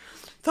and I just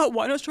thought,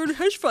 why not start a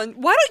hedge fund?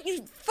 Why don't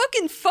you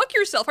fucking fuck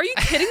yourself? Are you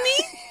kidding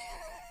me?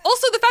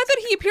 Also, the fact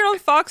that he appeared on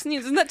Fox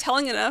News, isn't that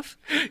telling enough?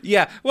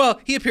 Yeah, well,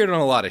 he appeared on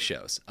a lot of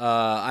shows.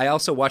 I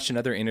also watched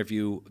another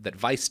interview that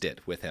Vice did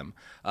with him.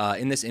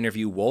 In this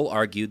interview, Wohl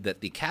argued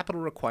that the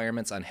capital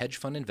requirements on hedge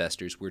fund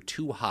investors were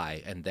too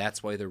high, and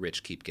that's why the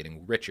rich keep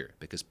getting richer,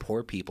 because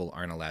poor people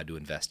aren't allowed to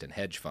invest in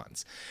hedge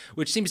funds.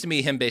 Which seems to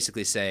me him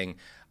basically saying,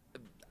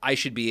 I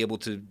should be able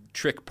to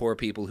trick poor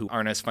people who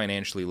aren't as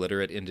financially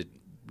literate into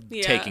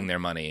taking their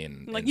money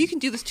and you can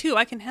do this too.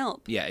 I can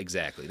help. Yeah,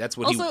 exactly. That's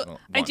what also, he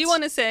wants. I do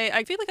want to say,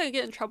 I feel like I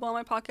get in trouble on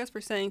my podcast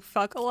for saying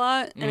fuck a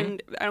lot,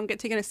 and I don't get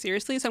taken as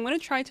seriously. So I'm going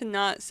to try to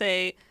not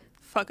say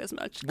fuck as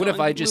much. What if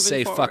I just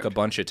say forward? fuck a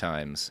bunch of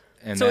times?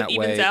 And so that it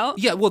evens way, out?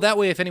 Yeah, well, that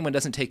way if anyone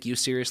doesn't take you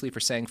seriously for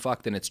saying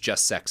fuck, then it's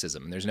just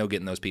sexism. There's no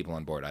getting those people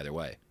on board either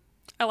way.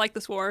 I like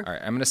this war. All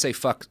right, I'm going to say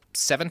fuck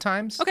 7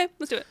 times. Okay,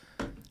 let's do it.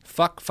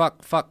 Fuck,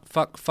 fuck, fuck,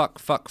 fuck, fuck,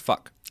 fuck,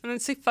 fuck. I'm going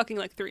to say fucking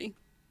like 3.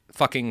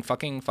 Fucking,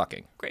 fucking,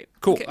 fucking. Great.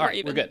 Cool. Okay, all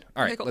right, we're good.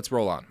 All right, okay, cool. let's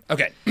roll on.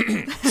 Okay.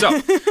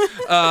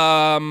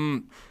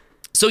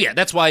 So yeah,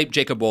 that's why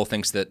Jacob Wohl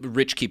thinks that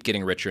rich keep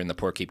getting richer and the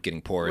poor keep getting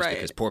poorer, is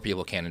because poor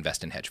people can't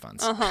invest in hedge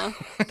funds.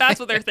 That's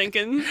what they're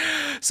thinking.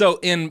 So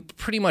in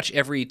pretty much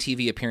every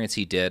TV appearance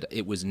he did,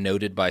 it was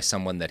noted by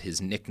someone that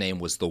his nickname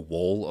was the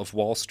Wohl of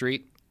Wall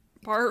Street.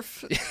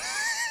 Barf.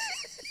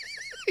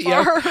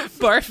 Yeah,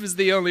 barf is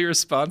the only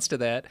response to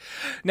that.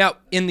 Now,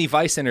 in the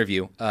Vice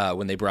interview,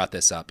 when they brought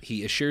this up,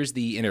 he assures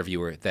the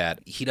interviewer that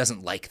he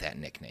doesn't like that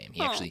nickname.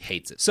 He actually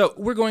hates it. So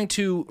we're going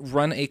to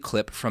run a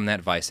clip from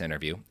that Vice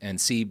interview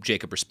and see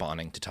Jacob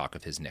responding to talk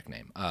of his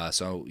nickname.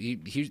 So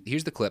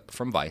here's the clip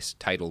from Vice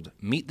titled,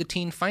 "Meet the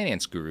Teen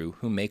Finance Guru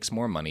Who Makes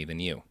More Money Than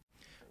You."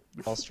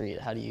 Wall Street,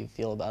 how do you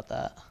feel about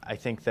that? I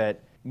think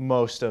that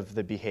most of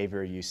the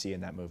behavior you see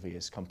in that movie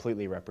is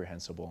completely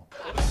reprehensible.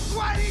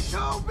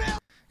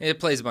 It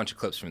plays a bunch of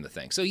clips from the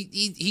thing. So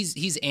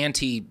he's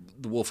anti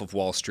the Wolf of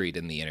Wall Street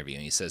in the interview,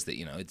 and he says that,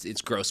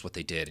 it's gross what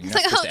they did. And It's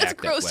you're not like, supposed to that's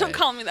act gross. that way. Don't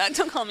call me that.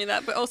 Don't call me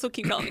that. But also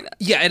keep calling me that.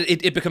 Yeah, and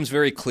it becomes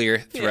very clear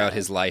throughout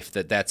his life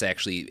that that's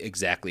actually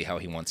exactly how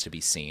he wants to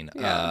be seen.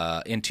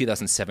 Yeah. In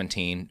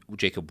 2017,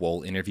 Jacob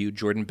Wohl interviewed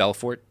Jordan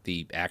Belfort,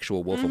 the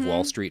actual Wolf of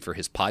Wall Street, for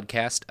his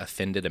podcast,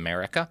 Offended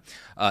America.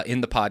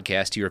 In the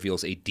podcast, he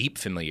reveals a deep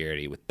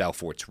familiarity with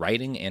Belfort's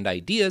writing and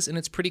ideas, and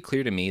it's pretty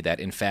clear to me that,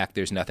 in fact,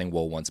 there's nothing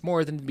Wohl wants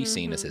more than to be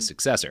seen as his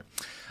successor.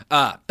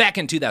 Back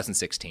in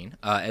 2016,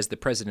 as the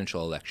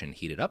presidential election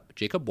heated up,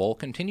 Jacob Wohl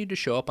continued to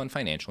show up on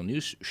financial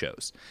news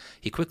shows.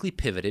 He quickly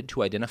pivoted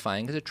to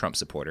identifying as a Trump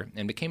supporter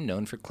and became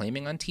known for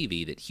claiming on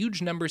TV that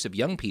huge numbers of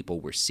young people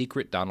were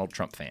secret Donald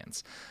Trump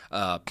fans.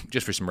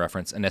 Just for some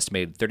reference, an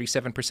estimated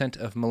 37%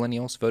 of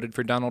millennials voted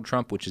for Donald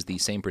Trump, which is the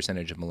same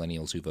percentage of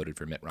millennials who voted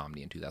for Mitt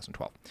Romney in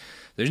 2012.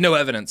 There's no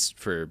evidence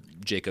for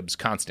Jacob's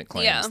constant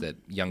claims that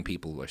young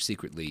people are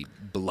secretly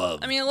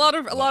beloved. I mean, a lot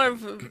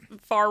of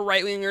far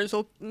right wingers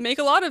will make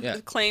a lot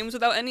of claims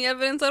without any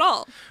evidence at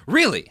all.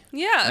 Really?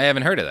 Yeah. I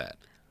haven't heard of that.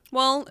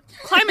 Well,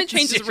 climate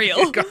change is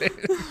real.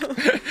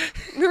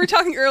 We were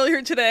talking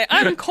earlier today.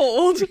 I'm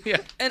cold,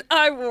 and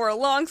I wore a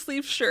long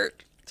sleeve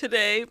shirt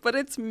today, but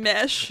it's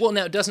mesh. Well,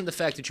 now, doesn't the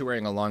fact that you're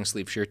wearing a long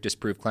sleeve shirt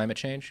disprove climate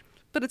change?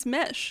 But it's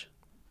mesh.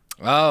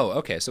 Oh,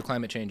 okay. So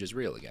climate change is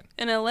real again.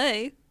 In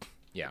LA.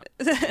 Yeah.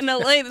 In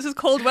LA, this is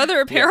cold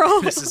weather apparel.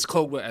 Yeah, this is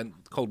cold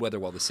weather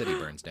while the city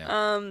burns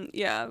down.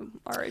 Yeah,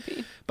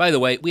 R.I.P. By the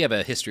way, we have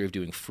a history of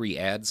doing free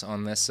ads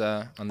on this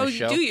show.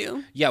 Do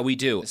you? Yeah, we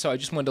do. So I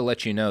just wanted to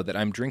let you know that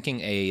I'm drinking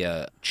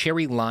a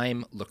cherry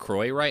lime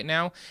LaCroix right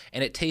now,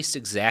 and it tastes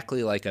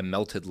exactly like a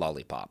melted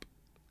lollipop.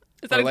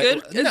 Is that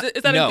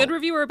a good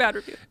review or a bad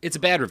review? It's a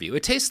bad review.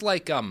 It tastes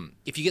like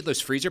if you get those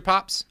freezer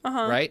pops,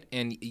 right,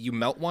 and you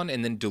melt one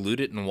and then dilute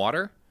it in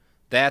water.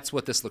 That's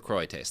what this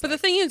LaCroix tastes like. But the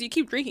thing is, you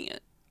keep drinking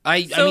it.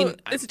 I mean,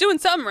 it's doing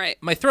something right.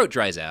 My throat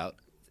dries out.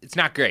 It's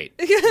not great.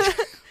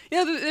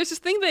 Yeah, there's this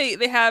thing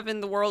they have in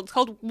the world. It's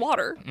called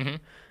water, and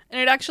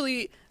it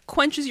actually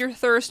quenches your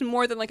thirst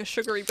more than like a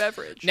sugary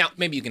beverage. Now,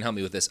 maybe you can help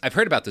me with this. I've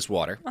heard about this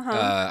water.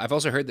 I've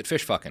also heard that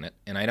fish fuck in it,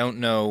 and I don't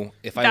know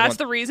if That's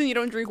the reason you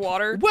don't drink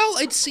water? Well,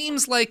 it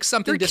seems like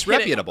something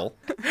disreputable.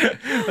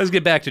 Let's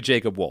get back to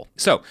Jacob Wohl.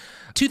 So,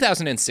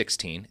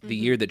 2016, the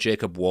year that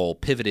Jacob Wohl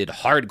pivoted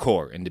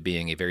hardcore into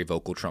being a very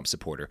vocal Trump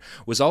supporter,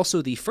 was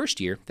also the first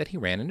year that he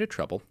ran into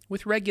trouble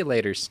with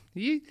regulators.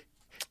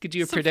 Could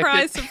you have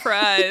predicted?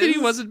 Surprise. That he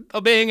wasn't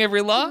obeying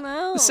every law?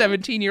 No. The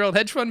 17-year-old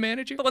hedge fund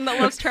manager? The one that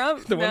loves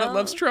Trump? The one that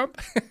loves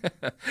Trump?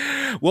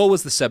 Wohl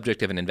was the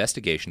subject of an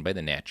investigation by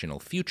the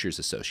National Futures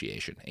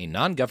Association, a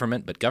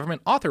non-government but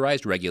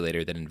government-authorized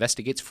regulator that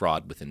investigates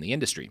fraud within the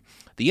industry.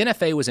 The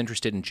NFA was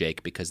interested in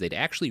Jake because they'd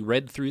actually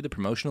read through the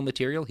promotional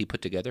material he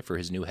put together for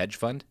his new hedge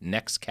fund,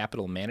 Nex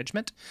Capital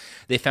Management.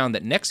 They found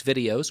that Nex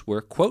videos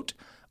were, quote,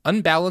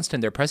 unbalanced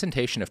in their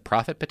presentation of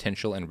profit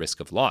potential and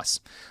risk of loss.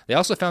 They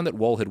also found that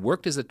Wohl had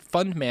worked as a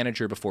fund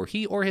manager before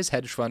he or his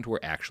hedge fund were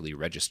actually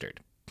registered,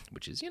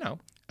 which is,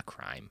 a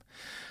crime.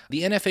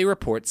 The NFA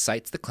report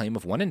cites the claim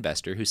of one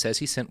investor who says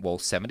he sent Wohl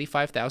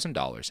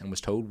 $75,000 and was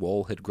told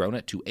Wohl had grown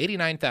it to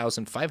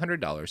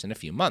 $89,500 in a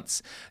few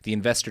months. The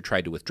investor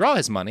tried to withdraw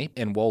his money,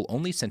 and Wohl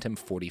only sent him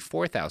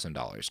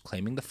 $44,000,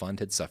 claiming the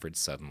fund had suffered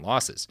sudden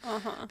losses.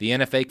 The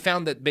NFA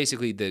found that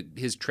basically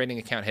his trading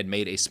account had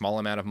made a small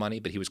amount of money,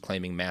 but he was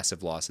claiming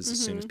massive losses as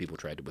soon as people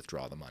tried to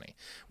withdraw the money,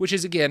 which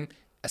is, again,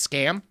 a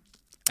scam.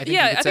 I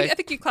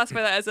think you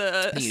classify that as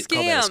a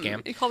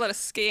scam. You call that a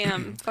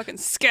scam. Fucking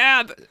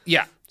scab.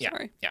 Yeah.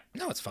 Sorry. Yeah.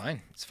 No, it's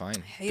fine. It's fine.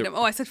 I hate him.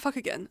 Oh, I said fuck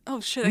again.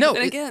 Oh, shit. I did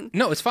it again.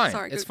 No, it's fine.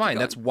 Sorry, it's fine.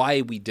 That's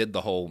why we did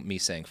the whole me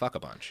saying fuck a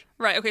bunch.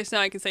 Right. Okay. So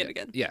now I can say it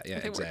again. Yeah.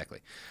 Exactly.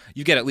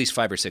 You get at least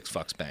 5 or 6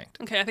 fucks banked.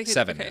 Okay. I think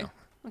 7 okay. now.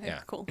 Okay. Yeah.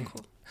 Cool.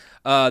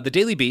 The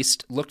Daily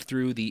Beast looked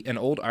through an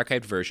old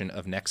archived version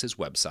of Nex's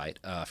website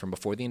from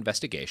before the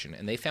investigation,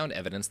 and they found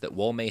evidence that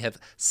Wohl may have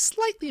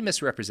slightly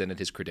misrepresented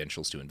his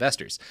credentials to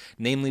investors,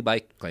 namely by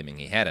claiming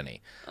he had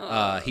any.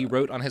 He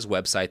wrote on his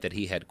website that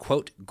he had,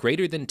 quote,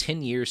 greater than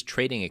 10 years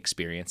trading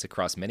experience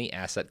across many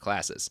asset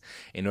classes.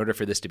 In order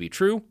for this to be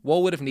true,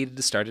 Wohl would have needed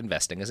to start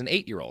investing as an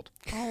 8-year-old.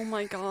 Oh,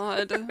 my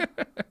God.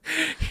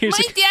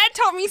 My dad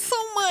taught me so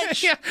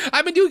much. Yeah,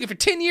 I've been doing it for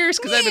 10 years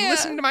because I've been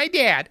listening to my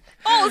dad.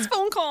 All his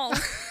phone calls.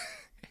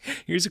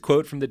 Here's a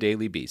quote from the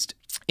Daily Beast.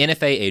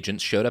 NFA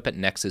agents showed up at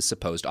Nex's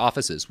supposed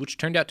offices, which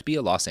turned out to be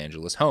a Los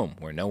Angeles home,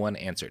 where no one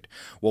answered.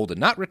 Wohl did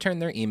not return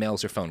their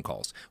emails or phone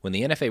calls. When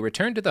the NFA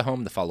returned to the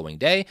home the following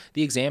day,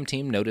 the exam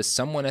team noticed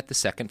someone at the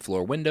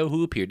second-floor window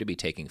who appeared to be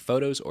taking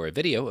photos or a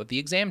video of the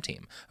exam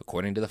team,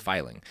 according to the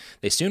filing.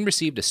 They soon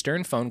received a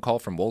stern phone call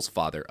from Wohl's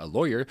father, a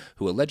lawyer,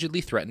 who allegedly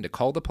threatened to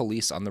call the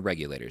police on the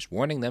regulators,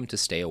 warning them to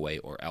stay away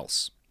or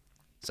else.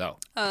 So.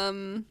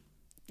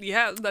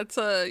 Yeah, that's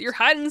you're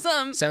hiding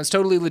some. Sounds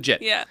totally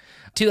legit. Yeah.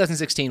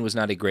 2016 was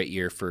not a great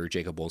year for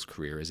Jacob Wohl's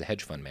career as a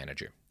hedge fund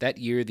manager. That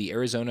year, the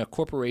Arizona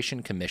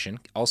Corporation Commission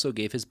also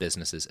gave his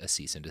businesses a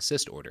cease and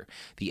desist order.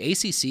 The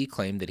ACC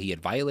claimed that he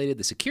had violated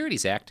the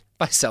Securities Act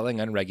by selling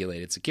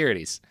unregulated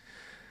securities.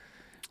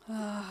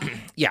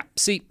 Yeah,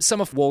 see,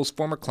 some of Wohl's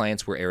former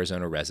clients were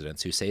Arizona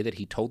residents who say that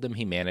he told them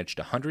he managed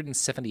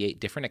 178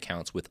 different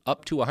accounts with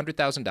up to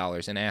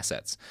 $100,000 in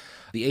assets.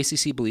 The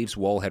ACC believes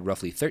Wohl had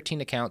roughly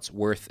 13 accounts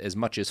worth as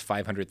much as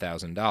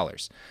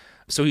 $500,000.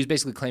 So he's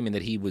basically claiming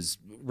that he was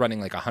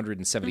running like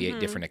 178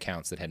 different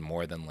accounts that had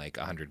more than like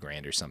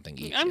 $100,000 or something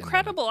each. I'm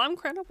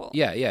credible.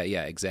 Yeah,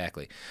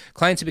 exactly.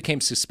 Clients who became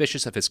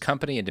suspicious of his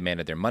company and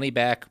demanded their money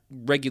back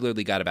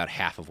regularly got about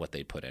half of what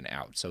they put in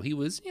out. So he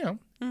was,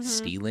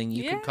 stealing,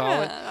 you could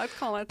call it. Yeah, I'd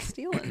call that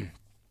stealing.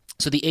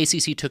 So the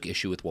ACC took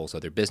issue with Wohl's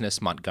other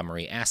business,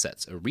 Montgomery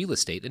Assets, a real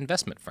estate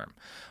investment firm.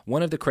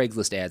 One of the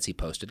Craigslist ads he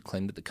posted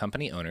claimed that the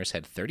company owners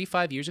had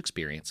 35 years'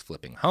 experience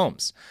flipping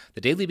homes.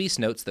 The Daily Beast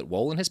notes that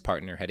Wohl and his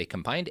partner had a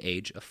combined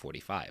age of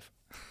 45.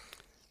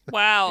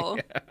 Wow.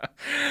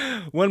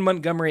 Yeah. One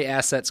Montgomery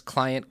Assets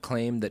client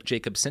claimed that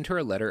Jacob sent her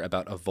a letter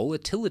about a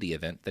volatility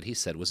event that he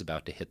said was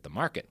about to hit the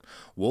market.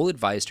 Wohl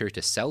advised her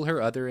to sell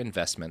her other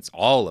investments,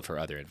 all of her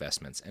other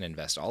investments, and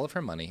invest all of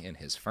her money in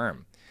his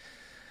firm.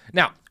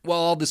 Now, while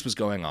all this was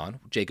going on,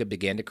 Jacob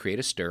began to create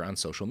a stir on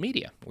social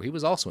media, where he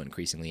was also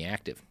increasingly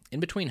active. In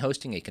between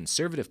hosting a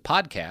conservative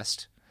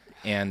podcast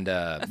and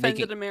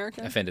Offended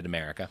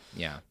America,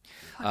 yeah.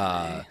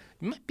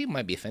 People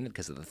might be offended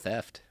because of the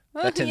theft.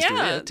 Well, that tends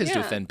to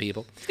offend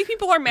people. I think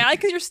people are mad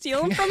because you're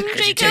stealing from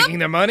Jacob? You're taking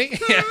their money?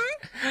 Yeah.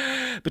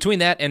 Between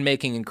that and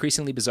making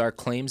increasingly bizarre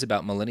claims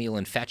about millennial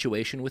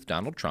infatuation with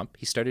Donald Trump,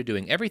 he started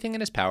doing everything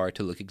in his power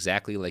to look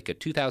exactly like a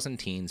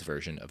 2000-teens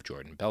version of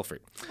Jordan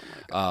Belfort.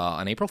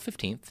 On April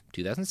 15th,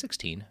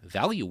 2016,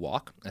 Value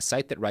Walk, a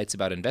site that writes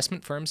about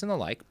investment firms and the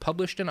like,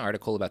 published an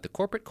article about the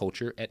corporate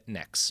culture at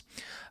Nex,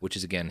 which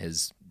is, again,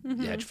 his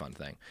hedge fund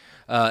thing.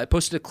 It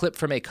posted a clip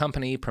from a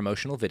company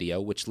promotional video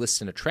which lists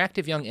an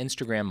attractive young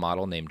Instagram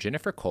model named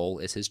Jennifer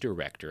Cole as his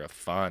director of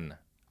fun.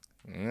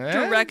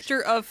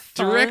 Director of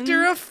fun?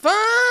 Director of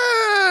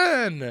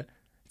fun!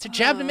 It's a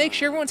job to make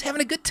sure everyone's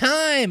having a good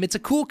time. It's a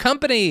cool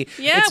company.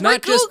 Yeah, it's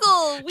not just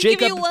Google. We Jacob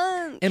give you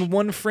lunch. And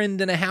one friend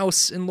in a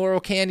house in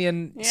Laurel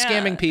Canyon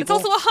scamming people.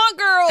 It's also a hot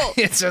girl.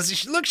 It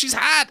says, look, she's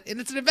hot,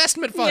 and it's an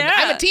investment fund. Yeah.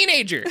 I'm a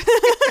teenager.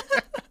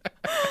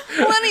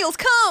 Millennials,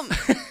 come.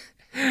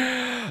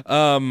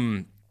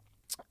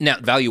 Now,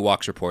 Value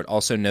Walk's report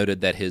also noted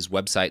that his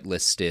website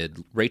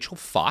listed Rachel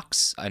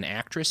Fox, an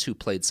actress who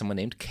played someone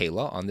named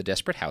Kayla on The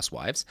Desperate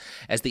Housewives,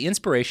 as the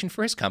inspiration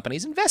for his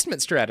company's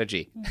investment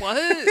strategy.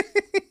 What?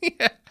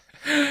 Yeah.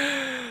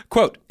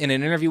 Quote, in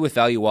an interview with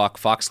Value Walk,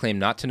 Fox claimed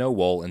not to know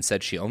Wohl and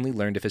said she only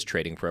learned of his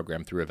trading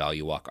program through a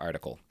Value Walk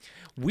article.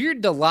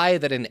 Weird to lie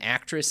that an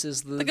actress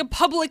is the... like a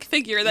public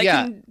figure that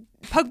can...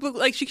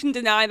 she can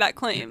deny that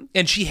claim.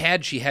 And she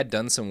had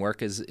done some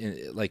work as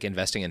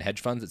investing in hedge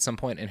funds at some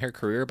point in her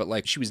career, but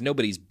like she was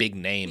nobody's big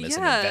name as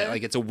an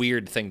it's a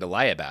weird thing to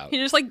lie about. He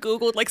just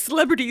Googled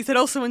celebrities that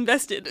also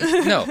invested.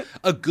 No,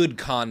 a good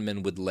con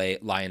man would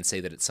lie and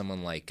say that it's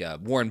someone like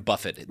Warren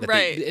Buffett.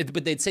 Right.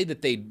 But they'd say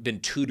that they'd been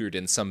tutored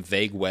in some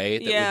vague way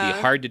that would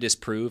be hard to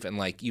disprove. And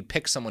you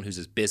pick someone who's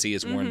as busy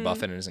as Warren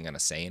Buffett and isn't going to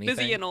say anything.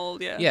 Busy and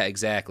old, yeah. Yeah,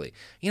 exactly.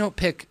 You don't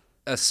pick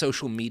a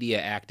social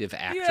media active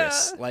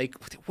actress. Yeah.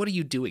 What are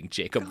you doing,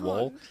 Jacob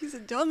Wohl? He's a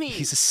dummy.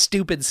 He's a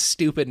stupid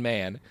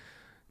man.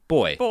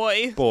 Boy.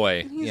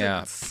 He's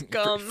yeah. A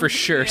scum. For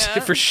sure. Yeah.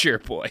 For sure,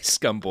 boy.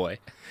 Scum boy.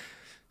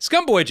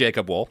 Scumboy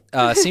Jacob Wohl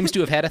seems to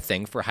have had a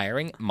thing for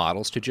hiring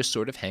models to just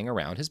sort of hang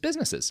around his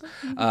businesses.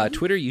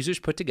 Twitter users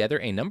put together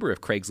a number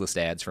of Craigslist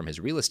ads from his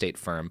real estate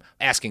firm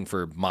asking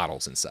for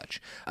models and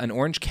such. An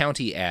Orange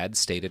County ad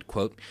stated,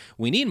 quote,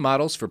 "We need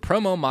models for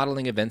promo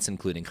modeling events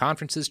including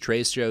conferences,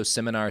 trade shows,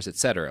 seminars,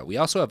 etc. We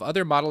also have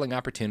other modeling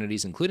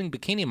opportunities including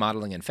bikini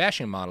modeling and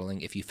fashion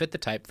modeling if you fit the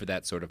type for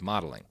that sort of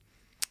modeling."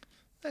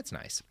 That's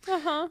nice.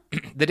 Uh-huh.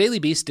 The Daily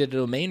Beast did a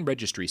domain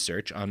registry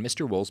search on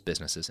Mr. Wool's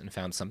businesses and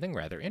found something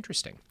rather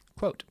interesting.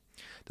 Quote,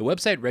 the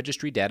website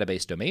registry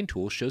database domain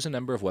tool shows a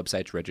number of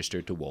websites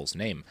registered to Wool's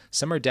name.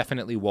 Some are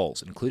definitely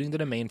Wool's, including the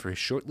domain for his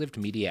short-lived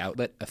media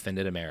outlet,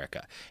 Offended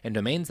America, and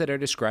domains that are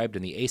described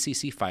in the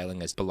ACC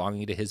filing as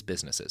belonging to his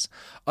businesses.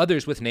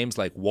 Others with names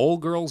like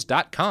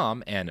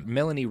woolgirls.com and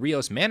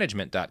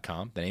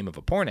MelanieRiosManagement.com, the name of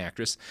a porn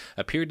actress,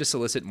 appeared to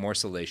solicit more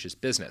salacious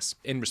business.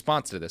 In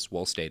response to this,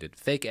 Wool stated,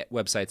 fake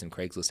websites and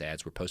Craigslist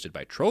ads were posted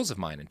by trolls of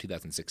mine in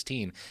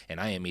 2016, and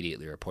I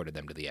immediately reported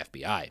them to the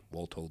FBI,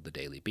 Wool told the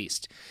Daily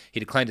Beast. He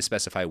declined to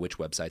specify which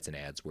websites and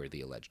ads were the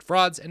alleged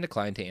frauds and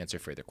declined to answer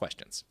further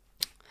questions.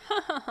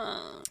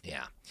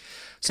 Yeah.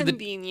 So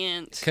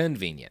convenient.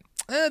 Convenient.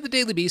 The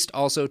Daily Beast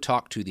also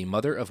talked to the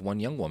mother of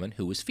one young woman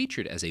who was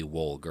featured as a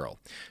Wool girl.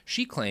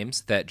 She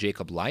claims that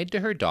Jacob lied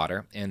to her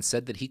daughter and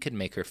said that he could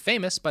make her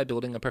famous by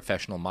building a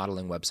professional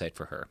modeling website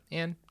for her,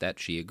 and that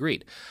she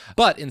agreed.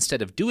 But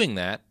instead of doing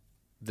that,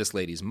 this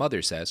lady's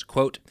mother says,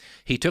 quote,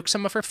 he took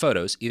some of her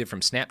photos, either from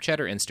Snapchat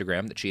or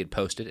Instagram that she had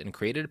posted, and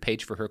created a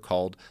page for her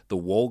called the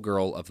Wool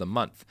Girl of the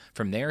Month.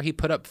 From there, he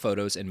put up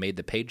photos and made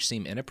the page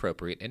seem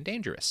inappropriate and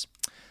dangerous.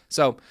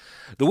 So,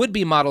 the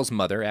would-be model's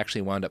mother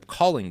actually wound up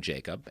calling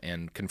Jacob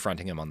and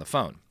confronting him on the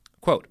phone.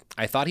 Quote,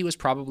 I thought he was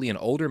probably an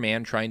older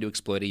man trying to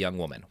exploit a young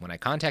woman. When I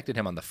contacted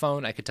him on the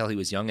phone, I could tell he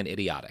was young and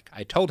idiotic.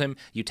 I told him,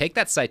 you take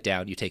that site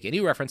down, you take any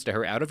reference to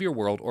her out of your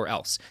world or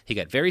else. He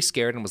got very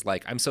scared and was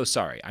like, I'm so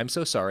sorry,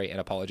 and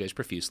apologized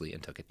profusely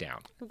and took it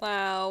down.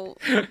 Wow.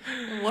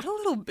 What a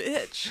little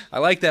bitch. I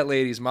like that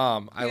lady's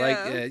mom. I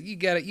like, you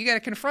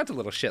gotta confront a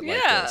little shit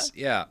like this.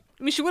 Yeah.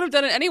 I mean, she would have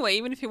done it anyway,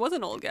 even if he was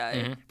an old guy.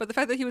 Mm-hmm. But the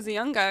fact that he was a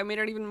young guy made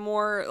it even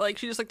more, like,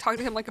 she just, like, talked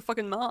to him like a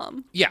fucking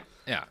mom. Yeah,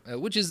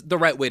 which is the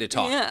right way to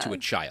talk to a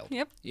child.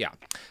 Yep. Yeah.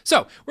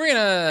 So, we're going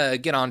to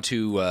get on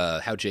to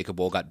how Jacob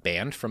Wool got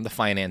banned from the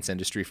finance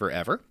industry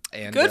forever.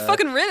 And, good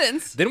fucking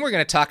riddance. Then we're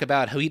going to talk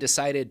about how he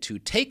decided to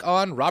take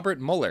on Robert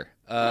Mueller.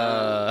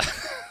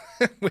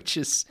 Which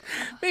is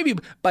maybe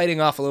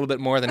biting off a little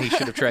bit more than he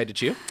should have tried to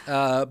chew.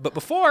 But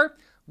before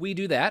we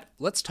do that,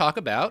 let's talk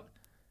about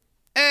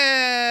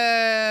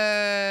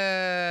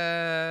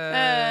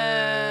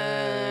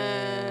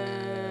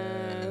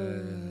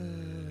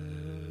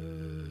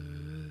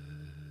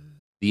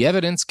the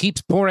evidence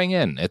keeps pouring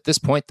in. At this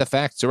point, the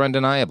facts are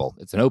undeniable.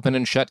 It's an open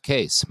and shut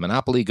case.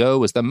 Monopoly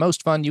Go is the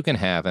most fun you can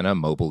have in a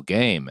mobile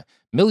game.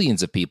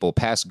 Millions of people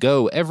pass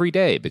Go every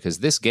day because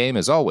this game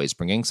is always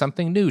bringing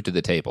something new to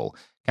the table.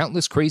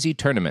 Countless crazy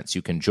tournaments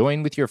you can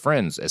join with your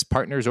friends as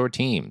partners or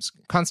teams.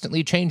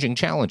 Constantly changing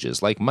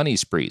challenges like money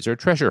sprees or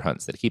treasure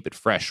hunts that keep it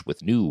fresh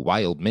with new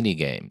wild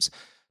minigames.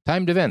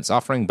 Timed events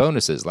offering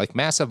bonuses like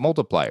massive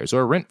multipliers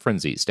or rent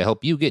frenzies to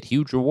help you get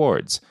huge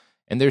rewards.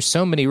 And there's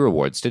so many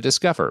rewards to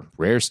discover.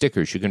 Rare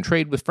stickers you can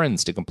trade with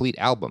friends to complete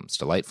albums,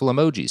 delightful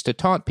emojis to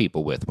taunt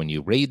people with when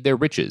you raid their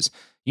riches,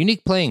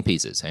 unique playing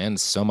pieces, and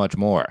so much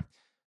more.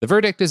 The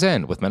verdict is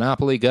in with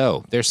Monopoly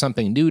Go. There's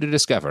something new to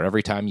discover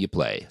every time you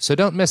play. So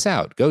don't miss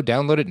out. Go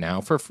download it now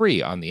for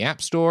free on the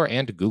App Store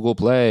and Google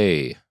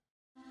Play.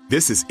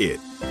 This is it.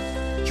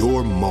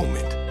 Your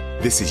moment.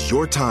 This is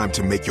your time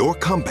to make your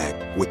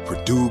comeback with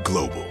Purdue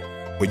Global.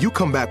 When you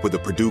come back with a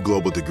Purdue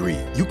Global degree,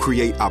 you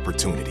create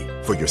opportunity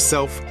for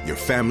yourself, your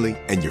family,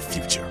 and your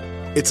future.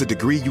 It's a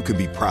degree you can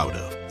be proud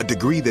of, a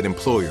degree that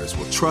employers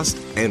will trust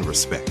and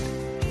respect.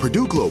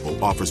 Purdue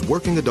Global offers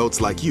working adults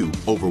like you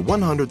over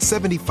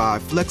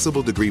 175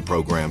 flexible degree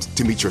programs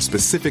to meet your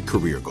specific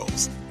career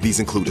goals. These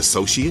include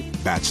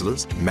associate,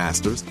 bachelor's,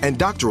 master's, and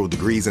doctoral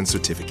degrees and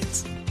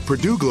certificates.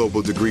 Purdue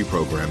Global degree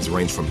programs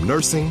range from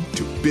nursing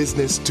to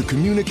business to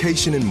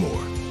communication and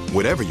more.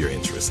 Whatever your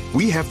interest,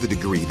 we have the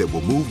degree that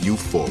will move you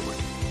forward.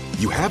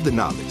 You have the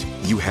knowledge,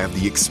 you have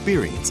the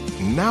experience.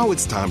 Now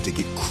it's time to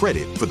get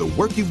credit for the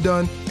work you've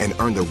done and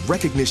earn the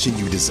recognition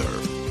you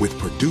deserve with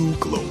Purdue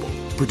Global,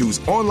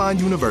 Purdue's online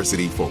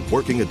university for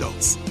working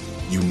adults.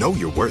 You know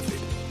you're worth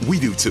it. We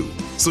do too.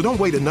 So don't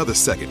wait another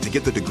second to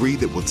get the degree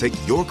that will take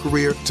your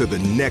career to the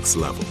next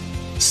level.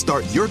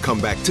 Start your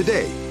comeback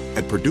today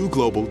at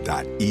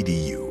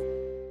purdueglobal.edu.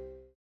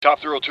 Top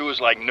Thrill 2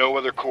 is like no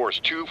other course.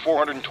 2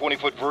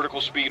 420-foot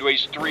vertical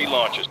speedways, 3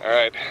 launches. All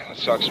right,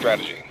 let's talk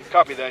strategy.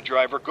 Copy that,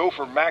 driver. Go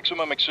for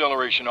maximum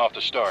acceleration off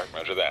the start.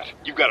 Roger that.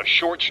 You've got a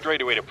short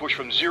straightaway to push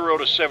from 0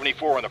 to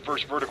 74 on the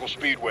first vertical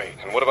speedway.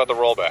 And what about the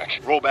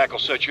rollback? Rollback will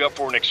set you up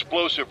for an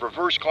explosive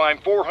reverse climb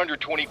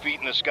 420 feet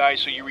in the sky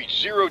so you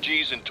reach 0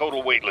 G's in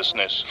total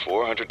weightlessness.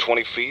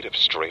 420 feet of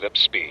straight-up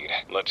speed.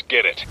 Let's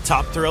get it.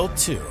 Top Thrill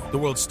 2, the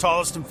world's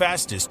tallest and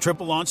fastest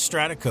triple-launch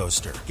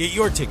stratocoaster. Get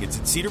your tickets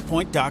at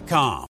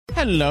cedarpoint.com.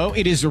 Hello,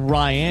 it is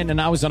Ryan, and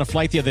I was on a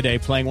flight the other day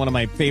playing one of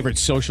my favorite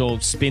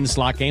social spin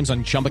slot games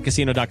on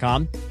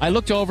ChumbaCasino.com. I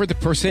looked over at the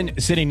person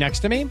sitting next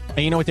to me, and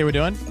you know what they were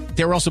doing?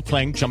 They were also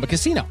playing Chumba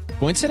Casino.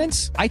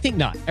 Coincidence? I think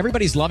not.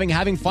 Everybody's loving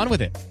having fun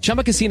with it.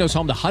 Chumba Casino is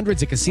home to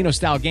hundreds of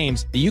casino-style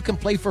games that you can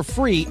play for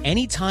free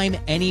anytime,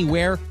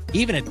 anywhere,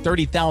 even at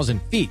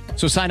 30,000 feet.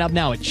 So sign up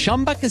now at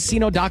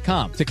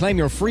ChumbaCasino.com to claim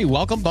your free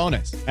welcome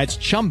bonus. That's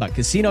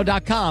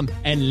ChumbaCasino.com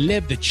and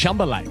live the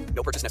Chumba life.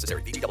 No purchase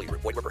necessary. VGW.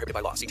 Void where prohibited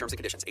by law. See terms and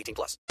conditions.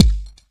 18+.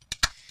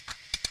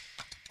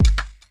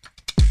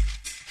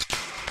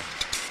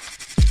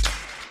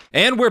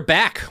 And we're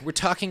back. We're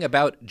talking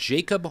about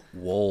Jacob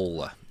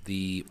Wohl,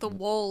 the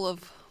Wohl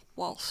of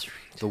Wall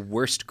Street. The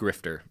worst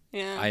grifter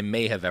I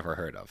may have ever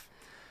heard of.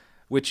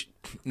 Which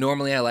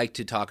normally I like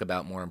to talk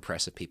about more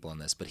impressive people in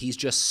this, but he's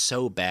just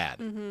so bad.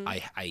 Mm-hmm.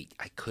 I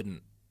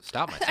couldn't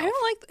stop myself. I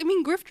don't like. I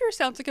mean, grifter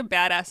sounds like a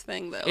badass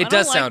thing, though. It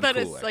does sound that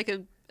cooler. It's like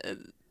a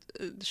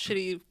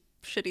shitty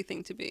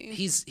thing to be.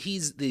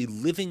 He's the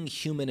living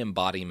human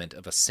embodiment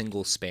of a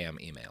single spam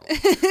email.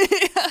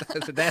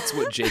 That's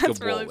what Jacob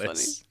Wohl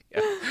is.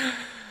 Yeah.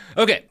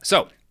 Okay,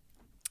 so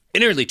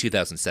in early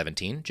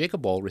 2017,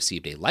 Jacob Wohl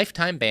received a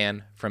lifetime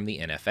ban from the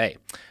NFA.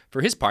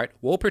 For his part,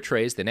 Wohl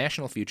portrays the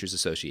National Futures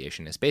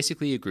Association as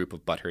basically a group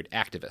of butthurt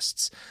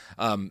activists.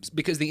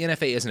 Because the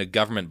NFA isn't a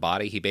government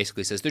body, he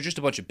basically says they're just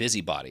a bunch of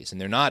busybodies, and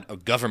they're not a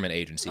government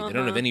agency. They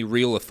don't have any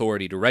real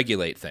authority to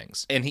regulate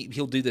things. And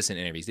he'll do this in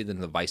interviews. He did it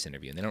in the Vice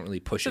interview, and they don't really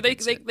push it.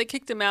 So they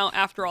kicked him out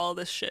after all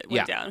this shit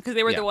went down. Because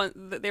they were the one,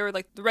 they were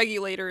like the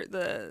regulator,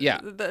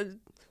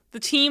 the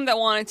team that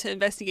wanted to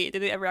investigate.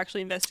 Did they ever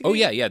actually investigate? Oh,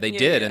 yeah, they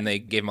did, and they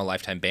gave him a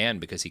lifetime ban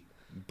because he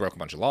broke a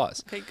bunch of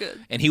laws. Okay, good.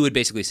 And he would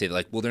basically say,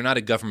 like, well, they're not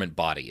a government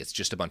body. It's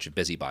just a bunch of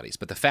busybodies.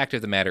 But the fact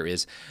of the matter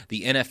is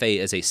the NFA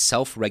is a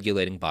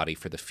self-regulating body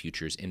for the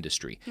futures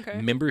industry.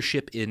 Okay.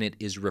 Membership in it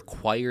is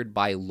required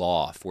by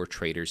law for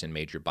traders and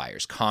major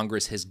buyers.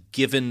 Congress has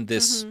given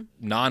this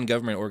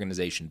non-government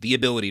organization the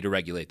ability to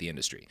regulate the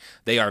industry.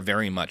 They are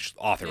very much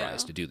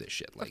authorized to do this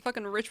shit. Like, the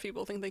fucking rich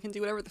people think they can do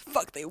whatever the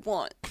fuck they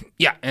want.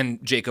 Yeah,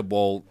 and Jacob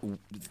Wohl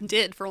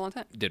did for a long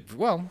time.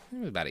 Well,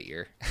 about a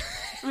year.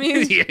 I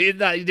mean, he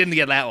didn't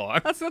get that long.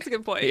 That's a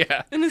good point.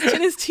 Yeah. In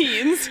his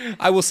teens.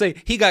 I will say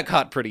he got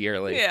caught pretty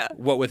early. Yeah.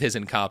 What with his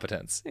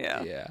incompetence.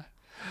 Yeah.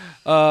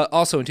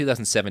 Also in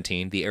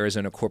 2017, the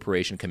Arizona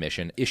Corporation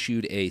Commission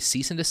issued a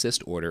cease and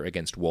desist order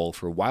against Wohl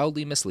for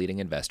wildly misleading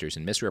investors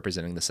and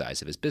misrepresenting the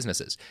size of his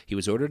businesses. He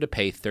was ordered to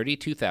pay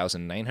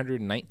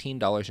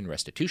 $32,919 in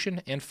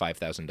restitution and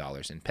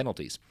 $5,000 in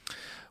penalties.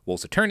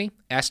 Wohl's attorney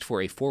asked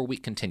for a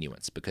 4-week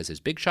continuance because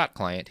his big shot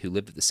client, who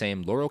lived at the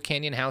same Laurel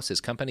Canyon house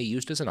his company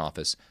used as an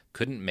office,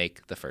 couldn't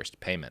make the first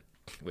payment,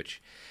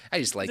 which I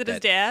just like that. Is it his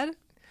dad?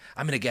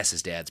 I'm going to guess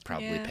his dad's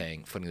probably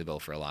footing the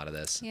bill for a lot of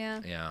this.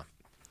 Yeah.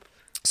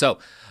 So,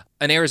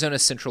 an Arizona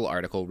Central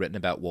article written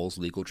about Wohl's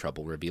legal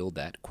trouble revealed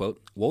that,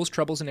 quote, Wohl's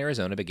troubles in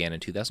Arizona began in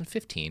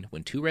 2015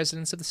 when 2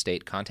 residents of the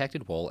state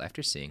contacted Wohl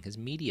after seeing his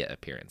media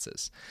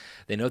appearances.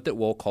 They note that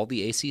Wohl called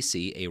the ACC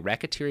a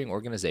racketeering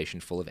organization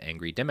full of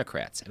angry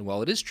Democrats, and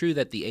while it is true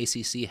that the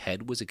ACC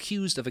head was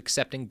accused of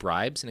accepting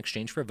bribes in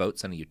exchange for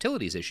votes on a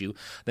utilities issue,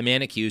 the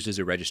man accused is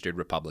a registered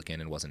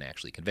Republican and wasn't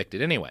actually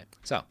convicted anyway.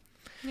 So,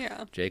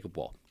 Jacob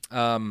Wohl.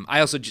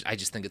 I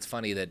just think it's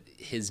funny that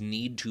his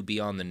need to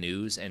be on the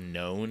news and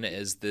known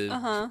as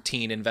the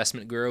teen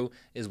investment guru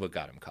is what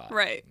got him caught.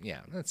 Right. Yeah,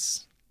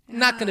 that's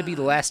not going to be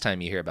the last time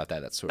you hear about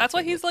that. That's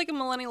why he's like a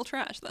millennial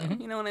trash, though.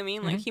 You know what I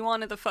mean? Like, he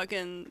wanted the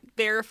fucking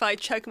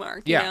verified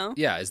checkmark, you know?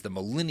 Yeah, as the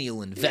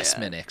millennial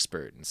investment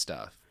expert and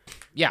stuff.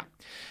 Yeah.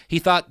 He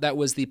thought that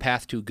was the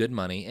path to good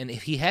money, and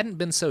if he hadn't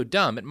been so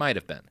dumb, it might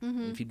have been.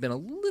 If he'd been a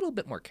little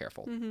bit more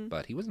careful.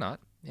 But he was not.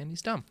 And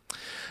he's dumb.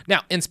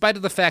 Now, in spite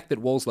of the fact that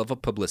Wohl's love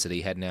of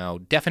publicity had now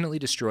definitely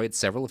destroyed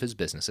several of his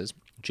businesses,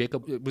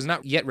 Jacob was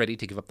not yet ready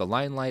to give up the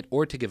limelight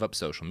or to give up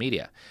social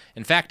media.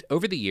 In fact,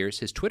 over the years,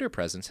 his Twitter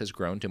presence has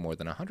grown to more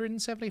than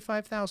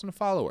 175,000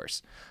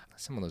 followers.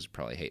 Some of those are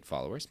probably hate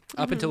followers.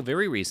 Up until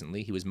very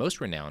recently, he was most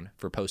renowned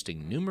for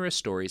posting numerous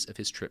stories of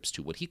his trips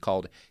to what he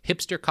called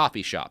hipster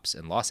coffee shops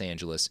in Los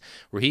Angeles,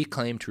 where he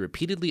claimed to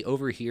repeatedly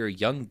overhear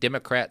young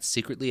Democrats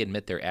secretly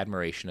admit their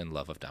admiration and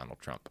love of Donald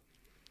Trump.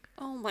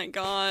 Oh my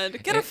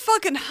God. Get a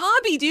fucking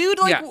hobby, dude.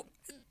 Like,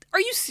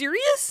 are you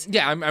serious?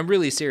 Yeah, I'm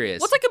really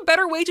serious. What's like a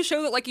better way to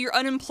show that like you're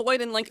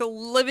unemployed and like a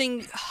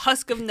living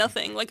husk of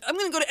nothing? Like, I'm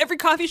going to go to every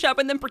coffee shop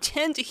and then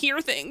pretend to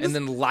hear things. And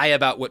then lie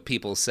about what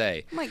people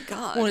say. Oh my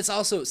God. Well, it's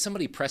also,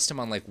 somebody pressed him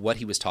on like what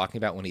he was talking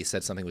about when he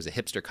said something was a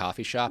hipster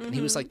coffee shop. And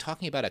he was like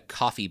talking about a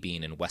coffee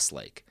bean in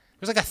Westlake.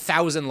 There's like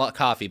 1,000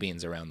 coffee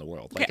beans around the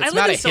world. Like, it's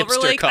not a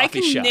hipster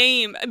coffee shop. I can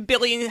name a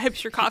billion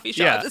hipster coffee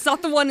shops. It's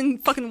not the one in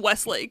fucking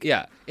Westlake.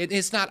 Yeah.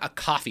 It's not a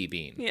coffee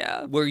bean.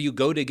 Yeah. Where you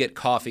go to get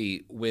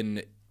coffee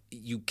when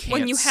you can't stop.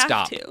 When you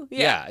have to.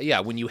 Yeah,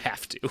 when you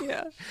have to.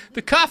 Yeah.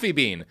 The coffee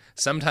bean.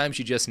 Sometimes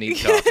you just need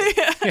coffee.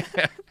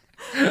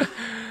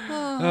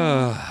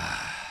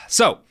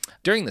 So,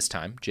 during this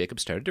time, Jacob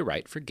started to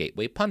write for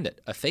Gateway Pundit,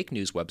 a fake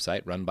news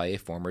website run by a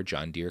former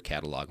John Deere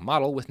catalog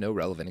model with no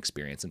relevant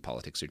experience in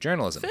politics or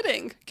journalism.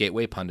 Fitting.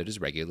 Gateway Pundit is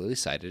regularly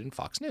cited in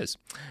Fox News.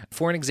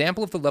 For an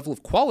example of the level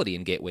of quality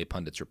in Gateway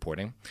Pundit's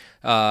reporting,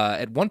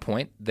 at one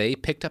point, they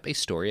picked up a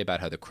story about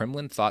how the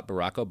Kremlin thought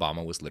Barack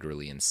Obama was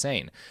literally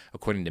insane.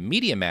 According to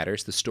Media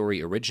Matters, the story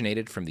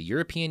originated from the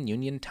European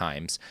Union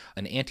Times,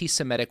 an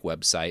anti-Semitic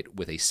website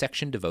with a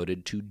section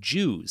devoted to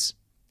Jews.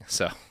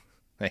 So,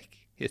 like,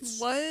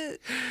 what?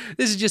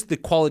 This is just the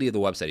quality of the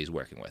website he's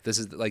working with. This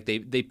is like they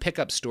pick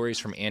up stories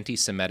from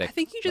anti-Semitic. I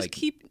think you just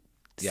keep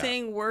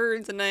saying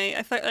words, and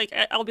I thought like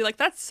I'll be like,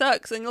 that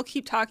sucks, and you'll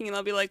keep talking, and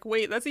I'll be like,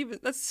 wait,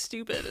 that's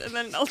stupid, and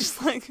then I'll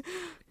just like,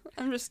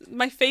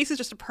 my face is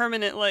just a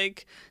permanent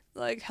like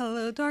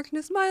hello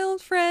darkness, my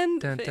old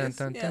friend. Dun, dun,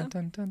 dun, dun,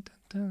 dun, dun,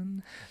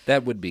 dun.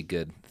 That would be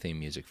good theme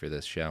music for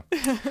this show.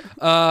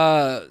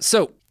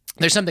 So.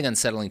 There's something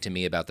unsettling to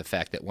me about the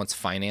fact that once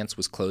finance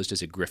was closed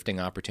as a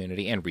grifting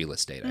opportunity, and real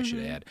estate, I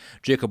should add,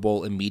 Jacob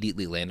Wohl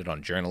immediately landed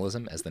on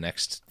journalism as the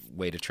next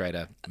way to try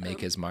to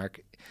make his mark.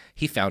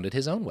 He founded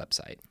his own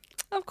website.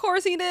 Of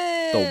course he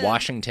did. The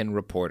Washington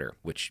Reporter,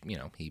 which,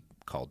 he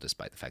called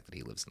despite the fact that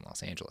he lives in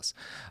Los Angeles.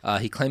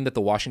 He claimed that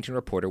the Washington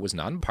Reporter was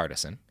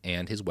nonpartisan,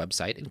 and his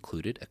website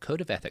included a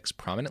code of ethics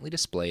prominently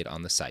displayed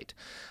on the site.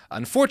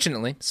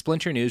 Unfortunately,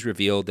 Splinter News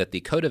revealed that the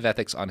code of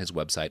ethics on his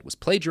website was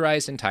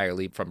plagiarized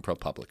entirely from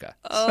ProPublica.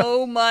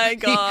 Oh my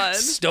God.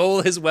 He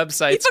stole his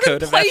website's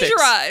code of ethics.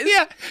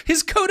 Yeah,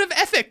 his code of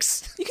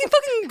ethics. You can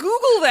fucking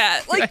Google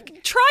that.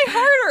 Like, try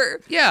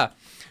harder. Yeah.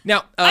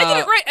 Now, I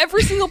didn't write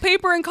every single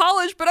paper in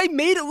college, but I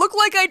made it look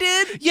like I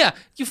did. Yeah,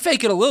 you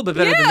fake it a little bit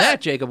better than that,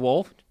 Jacob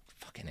Wohl.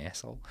 Fucking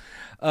asshole.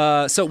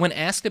 So when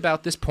asked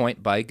about this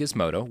point by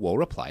Gizmodo, Wohl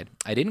replied,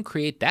 "I didn't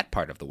create that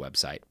part of the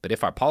website, but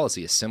if our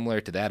policy is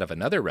similar to that of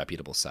another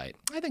reputable site,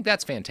 I think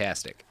that's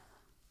fantastic."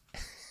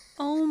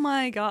 Oh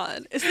my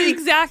God. It's the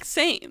exact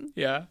same.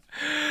 Yeah.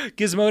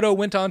 Gizmodo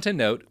went on to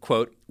note,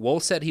 quote, "Wohl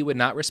said he would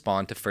not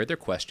respond to further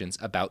questions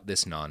about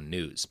this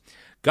non-news.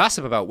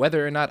 Gossip about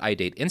whether or not I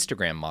date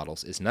Instagram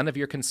models is none of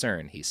your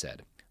concern," he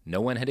said.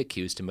 No one had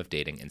accused him of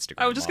dating Instagram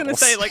models. I was just going to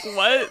say, like,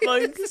 what?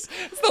 Like, it's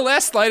the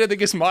last slide of the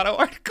Gizmodo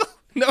article.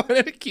 No one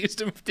had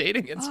accused him of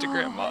dating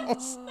Instagram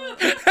models.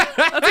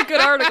 That's a good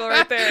article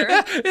right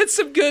there. That's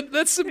some good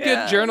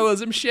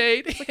journalism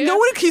shade. Like, no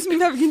one accused me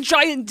of having a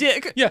giant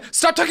dick. Yeah,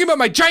 stop talking about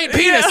my giant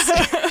penis.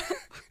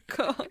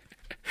 God.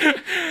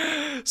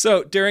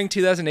 So during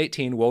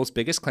 2018, Wohl's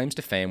biggest claims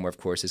to fame were, of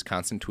course, his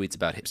constant tweets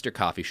about hipster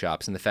coffee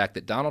shops and the fact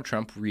that Donald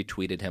Trump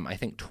retweeted him, I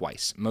think,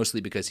 twice,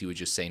 mostly because he would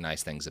just say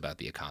nice things about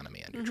the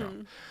economy under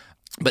Trump.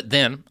 But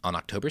then, on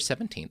October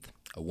 17th,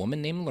 a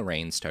woman named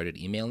Lorraine started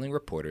emailing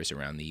reporters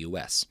around the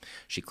U.S.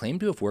 She claimed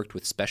to have worked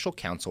with special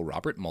counsel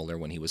Robert Mueller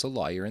when he was a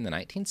lawyer in the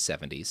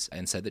 1970s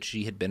and said that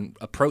she had been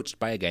approached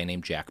by a guy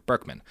named Jack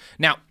Berkman.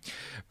 Now,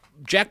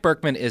 Jack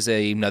Berkman is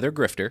another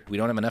grifter. We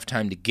don't have enough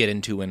time to get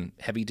into in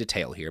heavy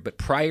detail here, but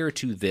prior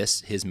to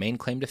this, his main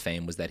claim to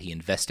fame was that he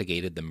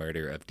investigated the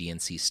murder of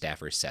DNC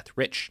staffer Seth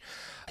Rich.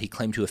 He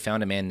claimed to have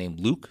found a man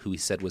named Luke, who he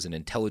said was an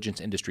intelligence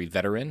industry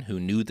veteran who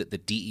knew that the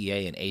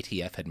DEA and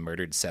ATF had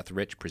murdered Seth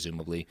Rich,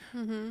 presumably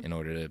in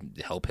order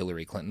to help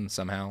Hillary Clinton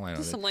somehow. I don't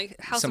know. Some like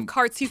House of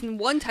Cards season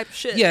 1 type of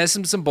shit. Yeah,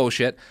 some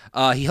bullshit.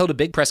 He held a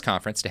big press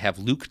conference to have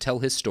Luke tell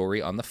his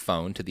story on the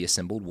phone to the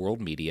assembled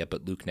world media,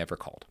 but Luke never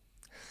called.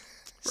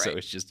 Right. So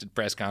it's just a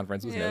press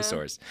conference with no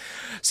source.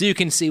 So you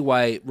can see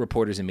why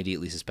reporters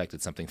immediately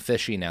suspected something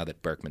fishy now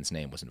that Berkman's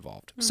name was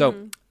involved.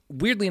 So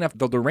weirdly enough,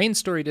 the Lorraine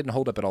story didn't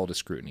hold up at all to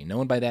scrutiny. No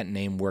one by that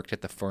name worked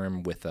at the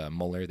firm with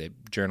Mueller. The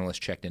journalists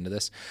checked into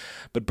this.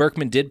 But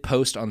Berkman did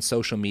post on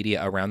social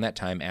media around that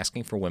time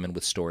asking for women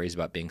with stories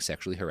about being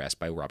sexually harassed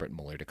by Robert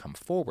Mueller to come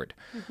forward.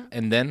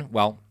 And then,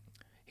 well,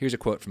 here's a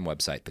quote from the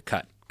website, The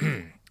Cut.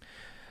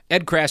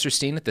 Ed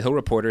Krasserstein at The Hill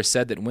Reporter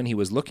said that when he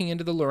was looking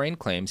into the Lorraine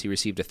claims, he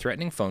received a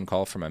threatening phone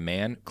call from a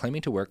man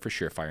claiming to work for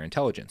Surefire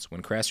Intelligence.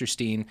 When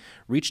Krasserstein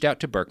reached out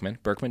to Berkman,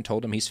 Berkman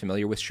told him he's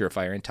familiar with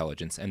Surefire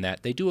Intelligence and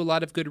that they do a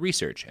lot of good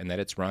research and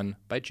that it's run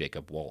by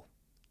Jacob Wohl.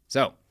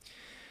 So,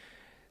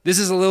 this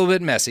is a little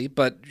bit messy,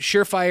 but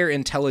Surefire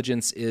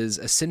Intelligence is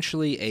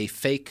essentially a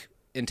fake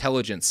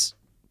intelligence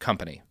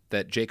company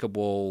that Jacob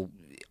Wohl,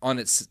 on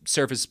its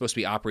surface, is supposed to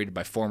be operated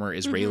by former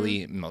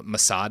Israeli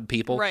Mossad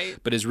people,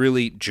 but is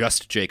really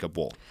just Jacob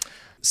Wohl.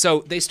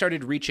 So they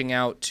started reaching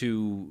out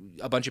to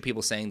a bunch of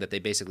people saying that they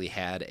basically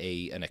had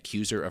an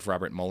accuser of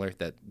Robert Mueller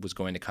that was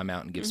going to come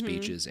out and give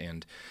speeches,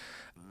 and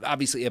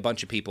obviously a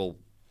bunch of people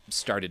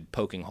started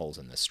poking holes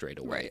in this straight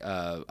away.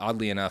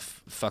 Oddly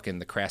enough, fucking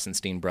the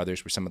Krassenstein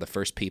brothers were some of the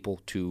first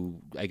people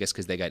to, I guess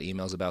because they got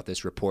emails about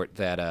this, report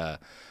that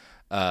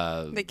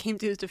they came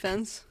to his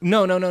defense?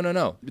 No.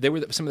 They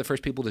were some of the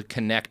first people to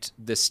connect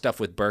this stuff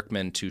with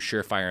Berkman to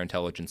Surefire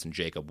Intelligence and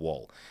Jacob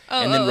Wohl,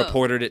 and then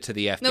reported it to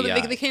the FBI. No,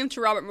 but they came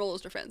to Robert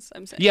Mueller's defense,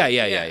 I'm saying. Yeah.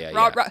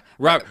 Robert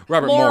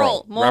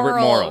Morrill.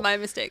 Morrill. My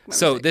mistake.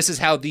 So this is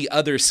how the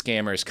other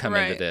scammers come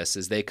into this,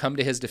 is they come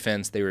to his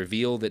defense, they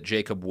reveal that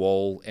Jacob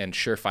Wohl and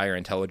Surefire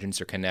Intelligence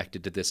are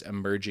connected to this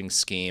emerging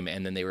scheme,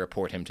 and then they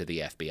report him to the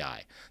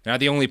FBI. They're not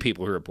the only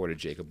people who reported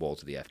Jacob Wohl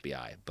to the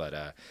FBI,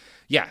 but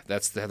yeah,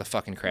 that's the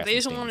fucking Krassensteins. They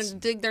just wanted to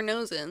dig their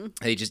nose in.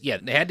 They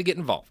had to get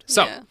involved.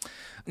 So,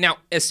 now,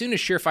 as soon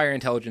as Surefire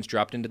Intelligence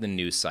dropped into the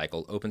news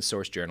cycle, open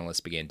source journalists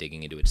began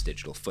digging into its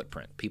digital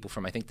footprint. People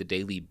from, I think, the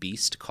Daily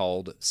Beast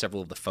called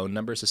several of the phone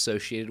numbers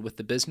associated with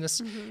the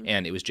business,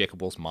 and it was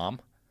Jacob Wohl's mom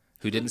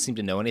who didn't seem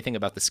to know anything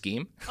about the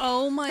scheme.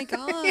 Oh my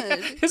God.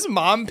 His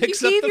mom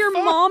picks up the phone. You gave your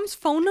mom's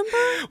phone number?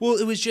 Well,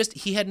 it was just,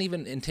 he hadn't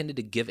even intended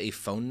to give a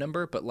phone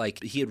number, but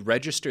like he had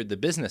registered the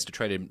business to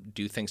try to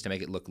do things to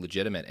make it look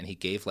legitimate, and he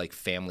gave like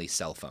family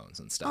cell phones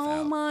and stuff out.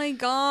 Oh my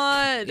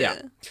God.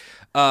 Yeah.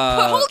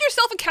 Hold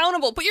yourself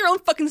accountable. Put your own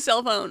fucking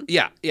cell phone.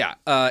 Yeah.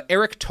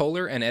 Eric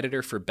Toller, an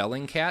editor for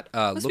Bellingcat.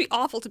 Must be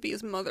awful to be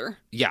his mother.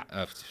 Yeah.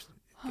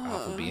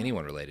 Awful to be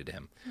anyone related to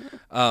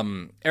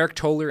him. Eric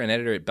Toller, an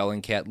editor at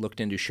Bellingcat,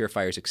 looked into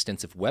Surefire's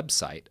extensive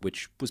website,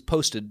 which was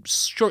posted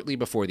shortly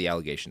before the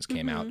allegations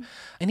came out,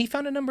 and he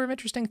found a number of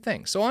interesting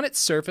things. So on its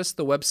surface,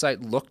 the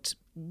website looked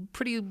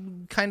pretty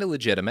kind of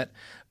legitimate,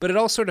 but it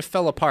all sort of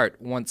fell apart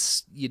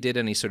once you did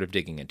any sort of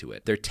digging into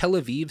it. Their Tel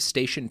Aviv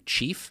station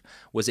chief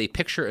was a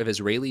picture of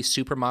Israeli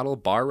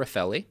supermodel Bar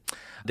Rafeli.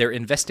 Their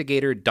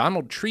investigator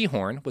Donald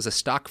Treehorn was a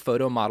stock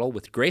photo model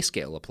with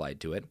grayscale applied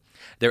to it.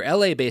 Their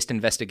LA-based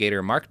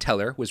investigator Mark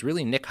Teller was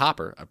really Nick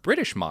Hopper, a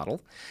British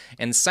model.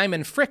 And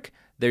Simon Frick,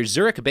 their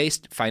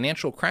Zurich-based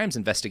financial crimes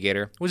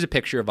investigator, was a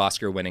picture of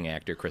Oscar-winning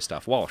actor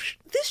Christoph Waltz.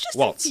 This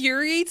just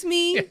infuriates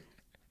me. Yeah.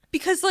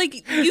 Because,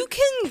 like, you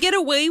can get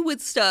away with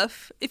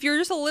stuff if you're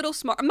just a little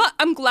smart.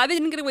 I'm glad they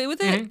didn't get away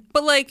with it.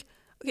 But, like,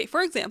 okay,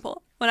 for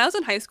example, when I was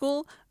in high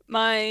school,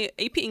 my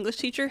AP English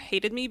teacher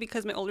hated me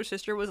because my older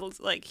sister was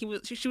like,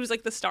 she was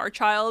like the star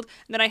child,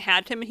 and then I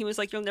had him, and he was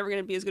like, you're never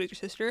going to be as good as your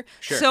sister.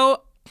 Sure.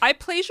 So I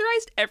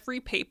plagiarized every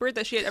paper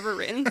that she had ever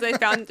written because I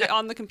found it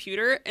on the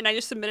computer, and I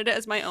just submitted it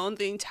as my own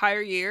the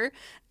entire year,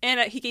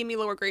 and he gave me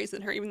lower grades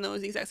than her, even though it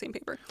was the exact same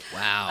paper.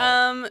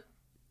 Wow.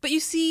 But you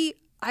see,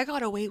 I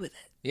got away with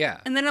it.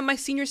 Yeah. And then on my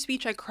senior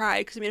speech, I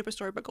cried because I made up a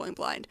story about going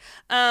blind.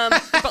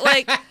 But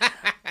like,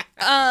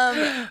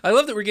 I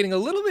love that we're getting a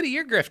little bit of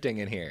your grifting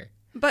in here.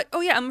 But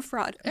I'm a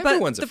fraud.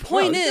 Everyone's but a the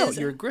fraud. point is,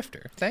 no, you're a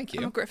grifter. Thank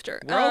you. I'm a grifter.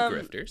 We're all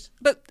grifters.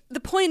 But the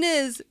point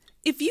is,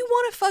 if you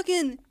want to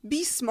fucking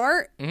be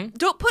smart,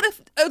 don't put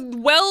a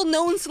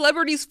well-known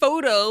celebrity's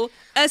photo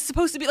as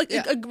supposed to be like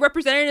a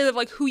representative of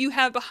like who you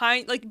have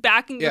behind, like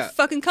backing your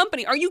fucking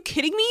company. Are you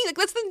kidding me? Like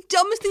that's the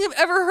dumbest thing I've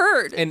ever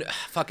heard. And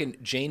fucking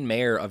Jane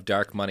Mayer of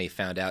Dark Money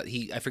found out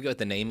I forget what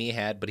the name he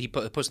had, but he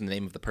posted the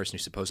name of the person who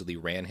supposedly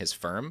ran his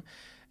firm.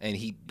 And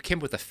he came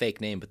up with a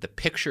fake name, but the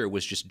picture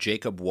was just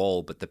Jacob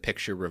Wohl, but the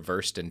picture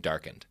reversed and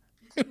darkened.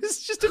 It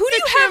was just a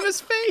picture of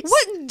his face.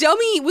 What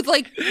dummy with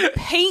like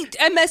paint,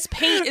 MS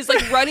Paint is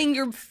like running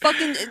your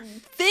fucking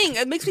thing?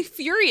 It makes me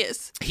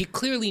furious. He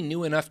clearly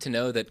knew enough to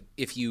know that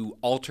if you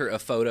alter a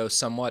photo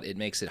somewhat, it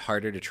makes it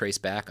harder to trace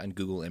back on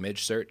Google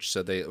image search,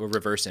 or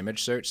reverse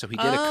image search. So he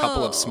did a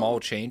couple of small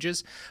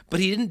changes, but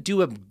he didn't do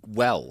them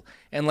well.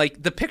 And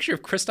like the picture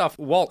of Christoph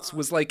Waltz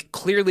was like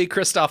clearly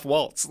Christoph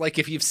Waltz. Like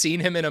if you've seen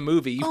him in a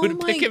movie, you would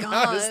pick him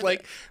out as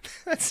like,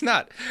 that's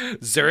not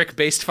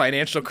Zurich-based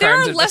financial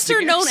crimes. There are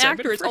lesser-known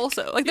actors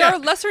also. Like there are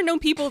lesser-known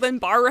people than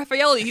Bar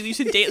Raffaelli who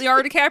used to date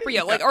Leonardo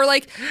DiCaprio.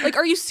 Like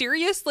are you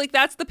serious? Like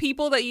that's the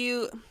people that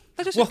you.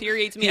 That just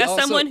infuriates me as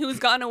someone who's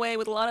gotten away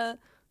with a lot of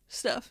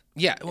stuff.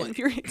 Yeah. Well,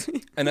 infuriates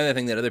me. Another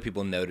thing that other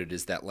people noted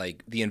is that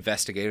like the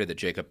investigator that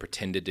Jacob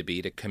pretended to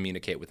be to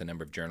communicate with a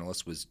number of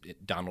journalists was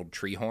Donald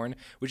Treehorn,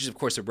 which is of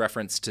course a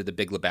reference to the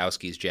Big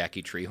Lebowski's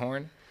Jackie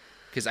Treehorn.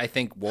 Because I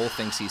think Wohl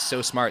thinks he's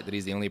so smart that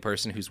he's the only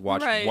person who's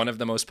watched one of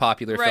the most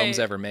popular films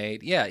ever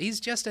made. Yeah, he's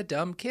just a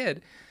dumb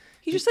kid.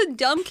 He's just a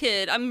dumb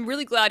kid. I'm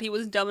really glad he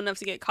was dumb enough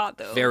to get caught,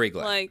 though. Very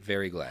glad.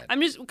 Very glad. I'm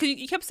just because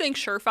you kept saying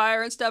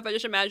Surefire and stuff. I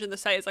just imagine the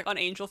site is like on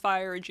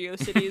AngelFire or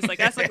GeoCities. Like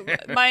that's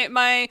like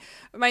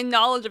my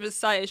knowledge of his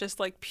site is just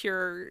like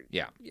pure.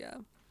 Yeah.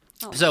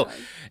 Oh, so,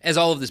 as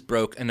all of this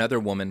broke, another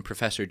woman,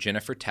 Professor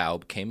Jennifer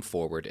Taub, came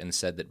forward and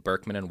said that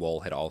Berkman and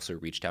Wohl had also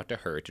reached out to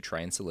her to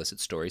try and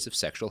solicit stories of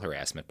sexual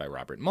harassment by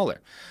Robert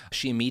Mueller.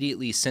 She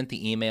immediately sent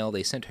the email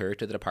they sent her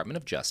to the Department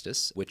of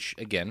Justice, which,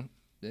 again,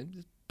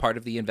 part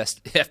of the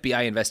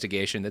FBI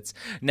investigation that's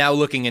now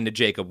looking into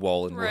Jacob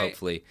Wohl and will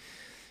hopefully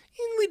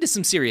lead to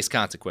some serious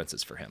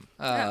consequences for him.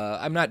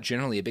 I'm not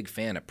generally a big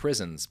fan of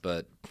prisons,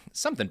 but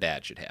something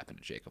bad should happen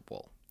to Jacob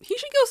Wohl. He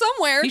should go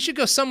somewhere. He should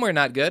go somewhere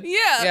not good.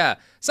 Yeah. Yeah.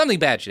 Something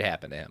bad should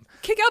happen to him.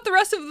 Kick out the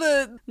rest of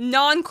the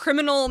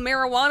non-criminal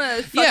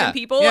marijuana fucking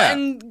people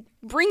and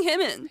bring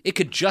him in. It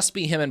could just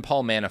be him and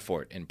Paul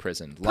Manafort in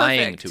prison,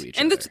 lying to each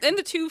other. And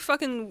the two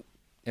fucking...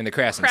 And the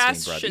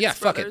Krasenstein brothers. Yeah,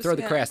 fuck it. Throw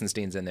the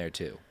Krasensteins in there,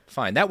 too.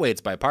 Fine. That way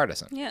it's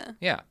bipartisan.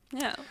 Yeah.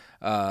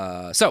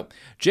 So,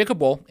 Jacob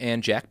Wohl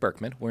and Jack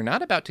Berkman were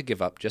not about to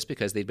give up just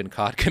because they'd been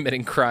caught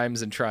committing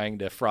crimes and trying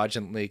to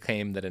fraudulently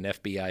claim that an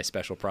FBI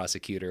special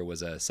prosecutor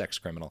was a sex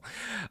criminal.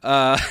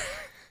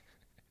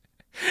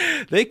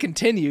 They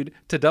continued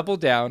to double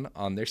down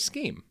on their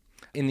scheme.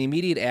 In the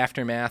immediate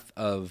aftermath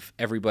of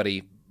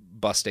everybody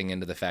busting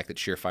into the fact that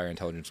Surefire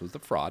Intelligence was the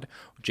fraud,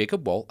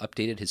 Jacob Wohl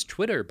updated his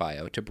Twitter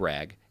bio to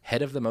brag,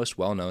 head of the most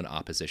well-known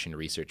opposition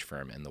research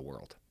firm in the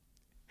world.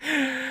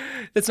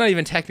 That's not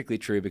even technically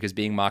true because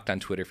being mocked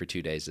on Twitter for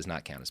 2 days does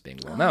not count as being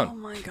well-known. Oh,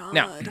 my God.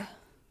 Now,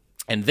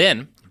 and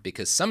then,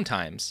 because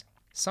sometimes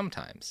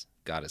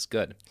God is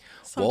good.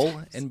 Sometimes.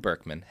 Wohl and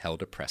Berkman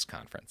held a press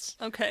conference.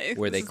 Okay.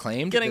 Where they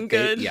claimed getting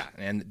good.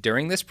 And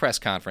during this press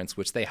conference,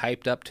 which they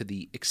hyped up to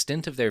the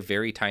extent of their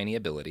very tiny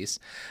abilities,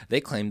 they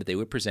claimed that they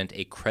would present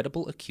a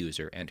credible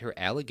accuser and her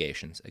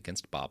allegations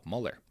against Bob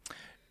Mueller.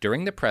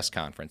 During the press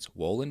conference,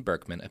 Wohl and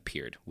Berkman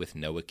appeared with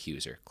no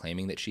accuser,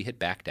 claiming that she had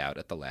backed out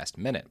at the last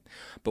minute.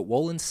 But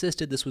Wohl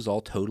insisted this was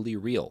all totally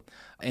real.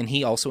 And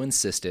he also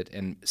insisted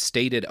and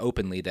stated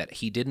openly that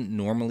he didn't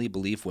normally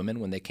believe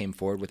women when they came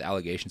forward with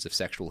allegations of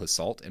sexual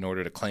assault in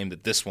order to claim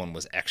that this one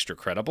was extra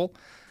credible.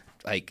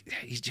 Like,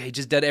 he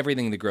just did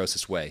everything the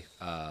grossest way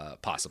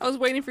possible. I was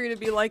waiting for you to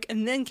be like,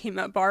 and then came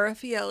out Bara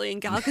Fieli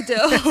and Gal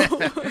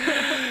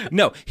Gadot.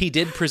 No, he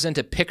did present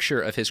a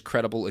picture of his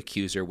credible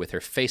accuser with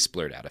her face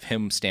blurred out, of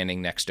him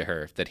standing next to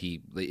her, that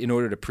he, in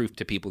order to prove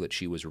to people that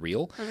she was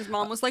real. And his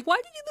mom was like, why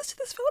did you list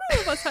this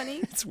photo of us, honey?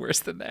 It's worse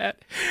than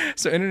that.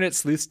 So internet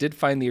sleuths did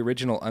find the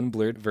original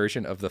unblurred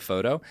version of the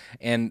photo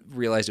and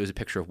realized it was a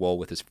picture of Wohl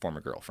with his former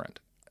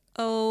girlfriend.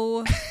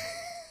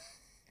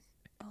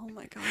 Oh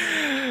my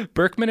God.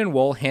 Berkman and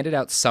Wohl handed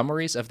out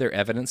summaries of their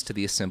evidence to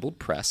the assembled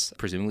press,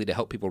 presumably to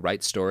help people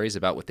write stories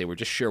about what they were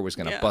just sure was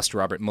going to bust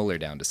Robert Mueller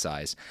down to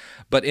size.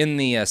 But in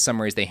the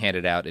summaries they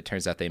handed out, it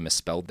turns out they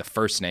misspelled the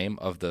first name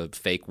of the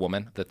fake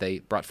woman that they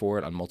brought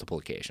forward on multiple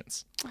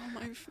occasions. Oh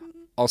my.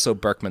 Also,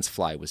 Berkman's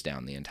fly was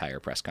down the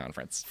entire press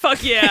conference.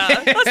 Fuck yeah.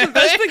 That's the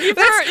best thing you've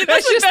heard.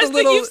 That's the best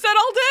thing you've said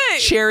all day.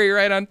 Cherry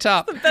right on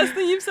top. That's the best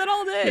thing you've said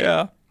all day.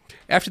 Yeah.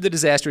 After the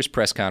disastrous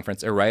press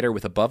conference, a writer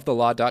with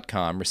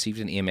AboveTheLaw.com received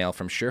an email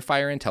from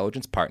Surefire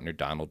Intelligence partner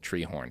Donald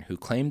Treehorn, who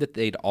claimed that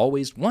they'd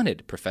always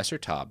wanted Professor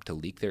Taub to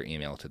leak their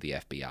email to the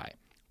FBI.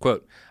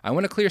 Quote, I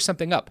want to clear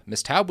something up.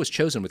 Miss Taub was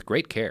chosen with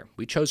great care.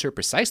 We chose her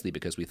precisely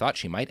because we thought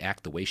she might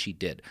act the way she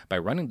did, by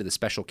running to the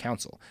special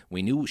counsel.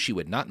 We knew she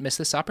would not miss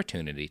this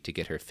opportunity to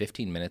get her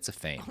 15 minutes of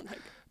fame. Oh,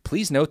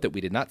 please note that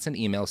we did not send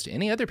emails to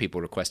any other people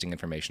requesting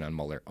information on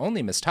Mueller,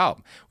 only Ms. Taub.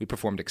 We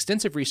performed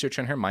extensive research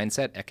on her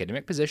mindset,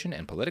 academic position,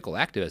 and political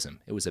activism.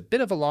 It was a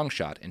bit of a long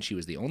shot, and she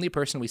was the only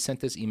person we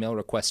sent this email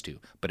request to,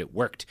 but it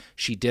worked.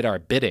 She did our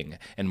bidding,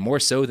 and more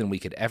so than we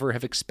could ever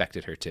have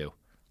expected her to.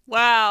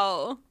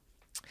 Wow.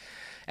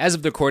 As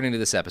of the recording of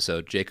this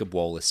episode, Jacob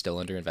Wohl is still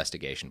under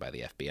investigation by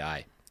the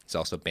FBI. He's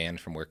also banned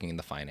from working in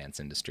the finance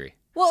industry.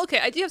 Well, okay,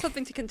 I do have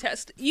something to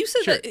contest. You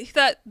said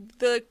that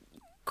the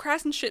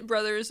Krasnshit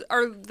brothers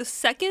are the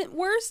second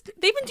worst?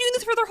 They've been doing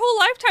this for their whole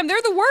lifetime.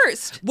 They're the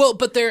worst. Well,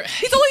 but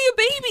he's only a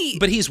baby.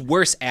 But he's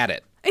worse at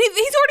it. And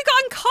he's already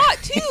gotten caught,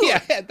 too.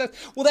 Yeah,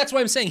 that's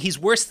why I'm saying he's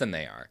worse than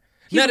they are.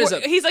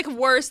 He's like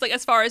worse, like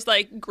as far as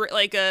like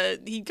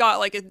he got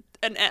like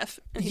an F.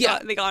 And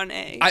they got an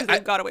A. They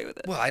got away with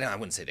it. Well, I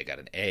wouldn't say they got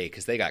an A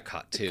because they got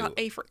caught too. They got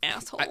A for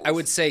assholes. I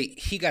would say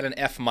he got an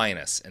F-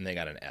 and they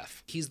got an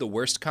F. He's the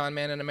worst con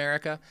man in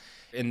America,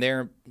 and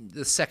they're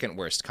the second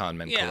worst con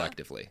men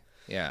collectively.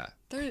 Yeah,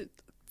 they're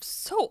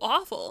so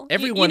awful.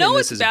 Everyone in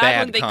this is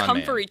bad when they con come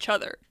man. For each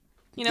other.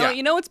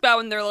 You know it's bad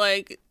when they're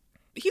like,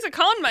 he's a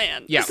con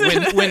man. Yeah,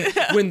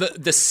 when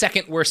the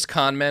second worst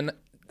con men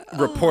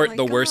report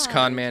the worst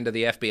con man to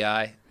the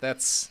FBI,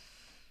 that's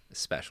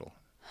special.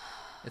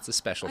 It's a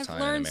special time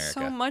in America. I've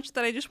learned so much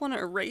that I just want to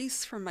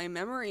erase from my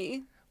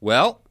memory.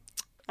 Well,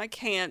 I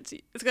can't.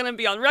 It's going to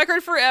be on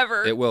record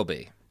forever. It will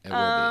be. It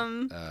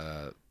will be.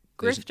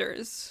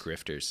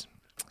 Grifters.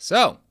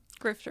 So.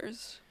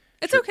 Grifters.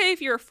 It's okay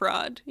if you're a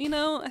fraud. You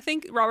know, I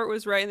think Robert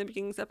was right in the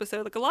beginning of this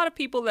episode. Like, a lot of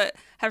people that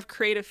have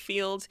creative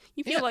fields,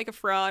 you feel like a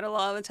fraud a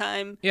lot of the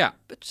time. Yeah.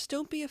 But just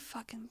don't be a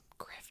fucking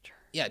grifter.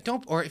 Yeah,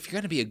 or if you're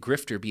going to be a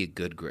grifter, be a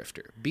good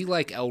grifter. Be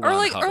like L. Ron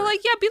Hubbard.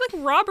 Be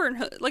like Robin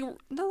Hood. Like,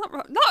 no,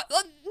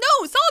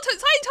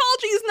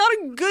 Scientology is not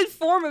a good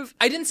form of...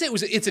 I didn't say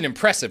it's an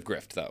impressive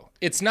grift, though.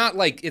 It's not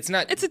like, it's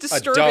not a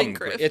disturbing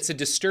dumb grift. It's a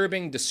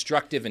disturbing,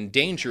 destructive, and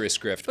dangerous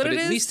grift, but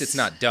at least it's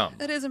not dumb.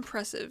 It is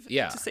impressive,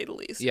 to say the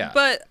least. Yeah.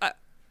 But...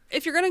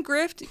 if you're going to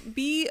grift,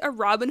 be a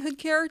Robin Hood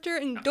character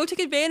and don't take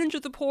advantage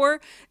of the poor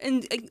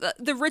and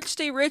the rich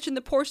stay rich and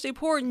the poor stay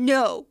poor.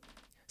 No.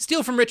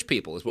 Steal from rich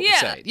people is what we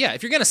say. Yeah,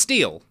 if you're going to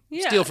steal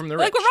from the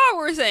rich. Like what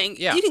Robert was saying.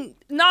 Yeah. You can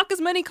knock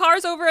as many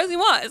cars over as you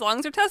want as long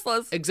as they're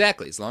Teslas.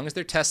 Exactly. As long as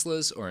they're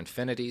Teslas or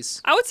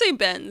Infinities. I would say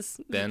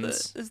Benz.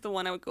 Benz is the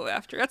one I would go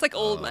after. That's like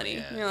old money.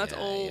 Yeah, that's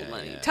old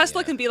money.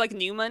 Tesla can be like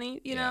new money,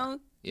 you know?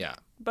 Yeah.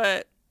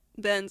 But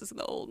Benz is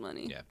the old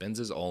money. Yeah, Benz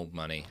is old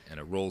money and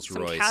a Rolls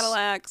Some Royce.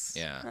 Cadillacs.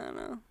 Yeah. I don't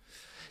know.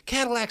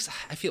 Cadillacs,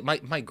 I feel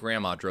my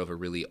grandma drove a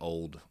really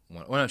old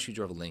one. Well, no, she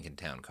drove a Lincoln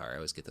Town car. I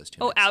always get those two.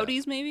 Oh,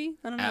 Audis maybe?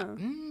 I don't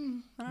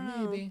know. I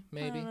don't know.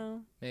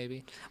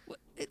 Maybe.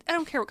 I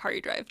don't care what car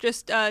you drive.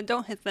 Just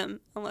don't hit them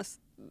unless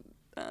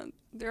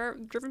they're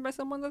driven by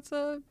someone that's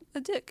a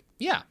dick.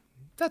 Yeah,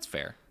 that's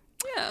fair.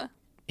 Yeah.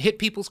 Hit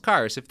people's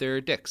cars if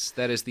they're dicks.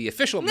 That is the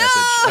official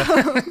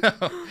message.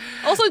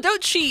 Also,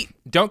 don't cheat.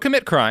 Don't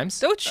commit crimes.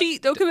 Don't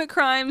cheat. Don't commit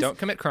crimes. Don't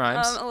commit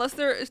crimes. Unless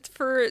they're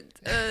for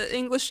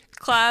English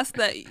class for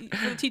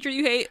the teacher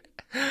you hate.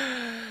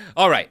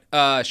 All right.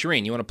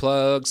 Shireen, you want to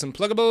plug some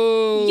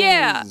pluggables?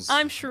 Yeah,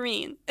 I'm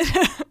Shireen.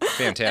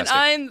 Fantastic.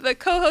 And I'm the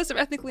co-host of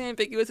Ethnically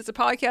Ambiguous. It's a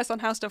podcast on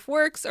how stuff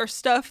works, or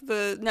Stuff,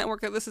 the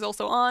network that this is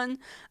also on.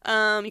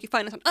 You can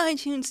find us on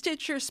iTunes,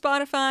 Stitcher,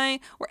 Spotify,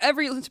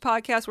 wherever you listen to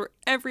podcasts. We're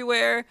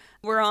everywhere.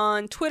 We're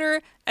on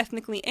Twitter,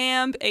 Ethnically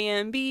Amb,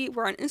 AMB.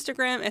 We're on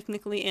Instagram,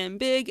 Ethnically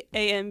Ambig,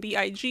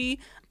 AMBIG.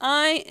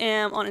 I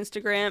am on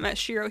Instagram at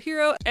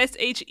SheeroHero,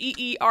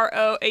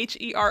 SheeroHero.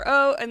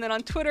 And then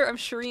on Twitter, I'm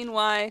Shireen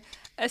Y,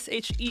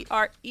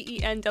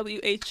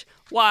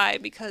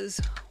 SheereenWhy, because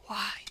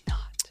why not?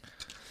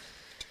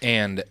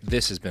 And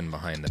this has been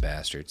Behind the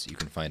Bastards. You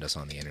can find us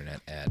on the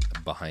internet at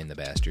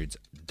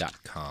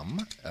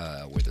behindthebastards.com,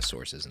 where the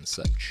sources and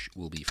such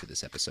will be for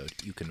this episode.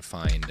 You can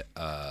find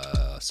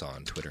us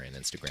on Twitter and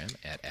Instagram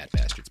at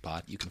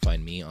 @bastardspod. You can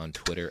find me on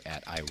Twitter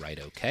at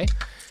IWriteOK.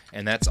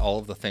 And that's all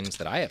of the things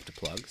that I have to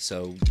plug.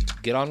 So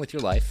get on with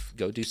your life.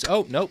 Go do so.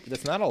 Oh, nope,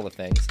 that's not all the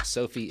things.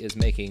 Sophie is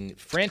making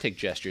frantic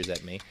gestures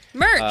at me.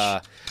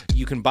 Merch!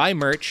 You can buy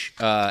merch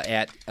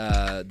at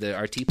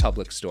our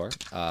TeePublic store,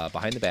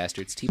 Behind the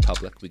Bastards,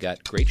 TeePublic. We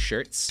got great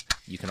shirts.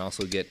 You can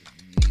also get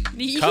cups,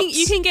 you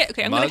can get,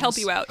 okay, I'm going to help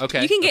you out.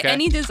 Okay. You can get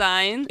any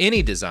design.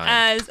 Any design.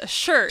 As a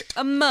shirt,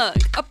 a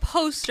mug, a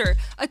poster,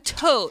 a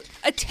tote,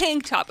 a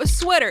tank top, a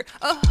sweater,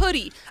 a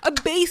hoodie, a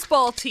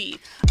baseball tee,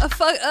 a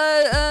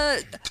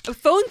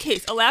phone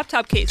case, a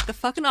laptop case. The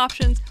fucking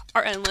options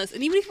are endless.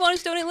 And even if you want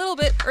to donate a little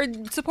bit or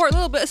support a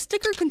little bit, a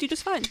sticker can do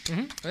just fine.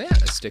 Mm-hmm. Yeah,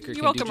 a sticker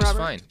can welcome, do just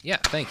Robert. fine. Yeah,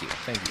 thank you.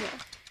 Thank you.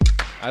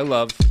 Yeah. I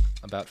love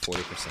about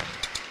 40%.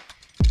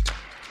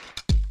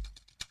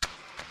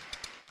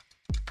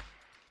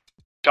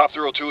 Top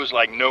Thrill 2 is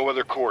like no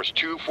other course.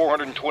 2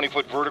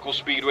 420-foot vertical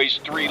speedways,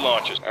 3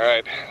 launches. All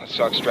right, let's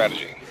talk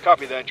strategy.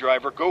 Copy that,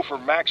 driver. Go for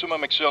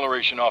maximum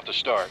acceleration off the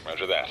start.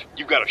 Roger that.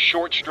 You've got a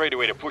short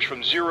straightaway to push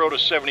from 0 to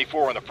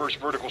 74 on the first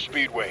vertical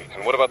speedway.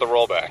 And what about the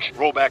rollback?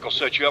 Rollback will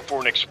set you up for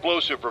an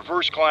explosive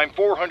reverse climb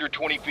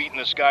 420 feet in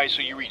the sky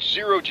so you reach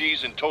 0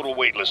 Gs in total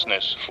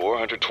weightlessness.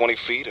 420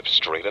 feet of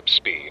straight-up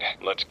speed.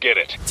 Let's get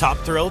it. Top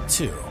Thrill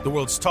 2, the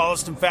world's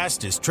tallest and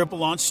fastest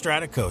triple-launch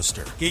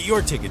Stratocoaster. Get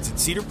your tickets at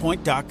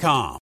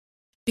cedarpoint.com.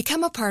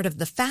 Become a part of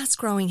the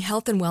fast-growing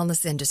health and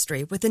wellness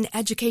industry with an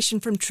education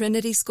from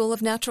Trinity School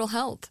of Natural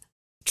Health.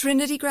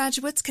 Trinity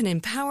graduates can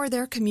empower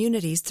their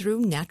communities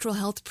through natural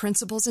health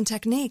principles and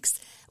techniques,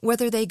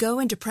 whether they go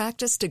into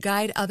practice to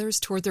guide others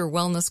toward their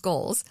wellness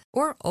goals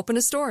or open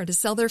a store to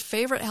sell their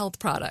favorite health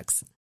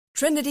products.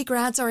 Trinity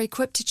grads are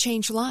equipped to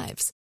change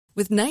lives.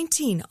 With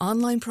 19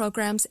 online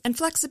programs and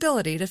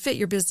flexibility to fit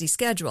your busy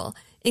schedule,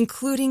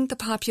 including the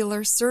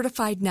popular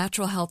Certified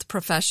Natural Health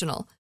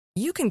Professional,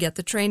 you can get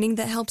the training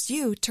that helps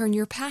you turn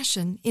your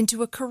passion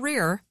into a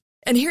career.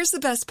 And here's the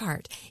best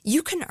part.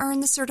 You can earn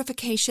the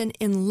certification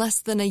in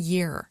less than a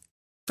year.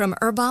 From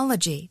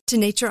herbology to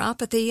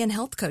naturopathy and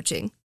health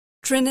coaching,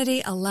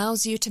 Trinity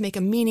allows you to make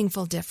a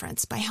meaningful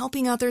difference by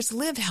helping others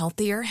live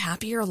healthier,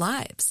 happier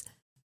lives.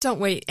 Don't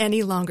wait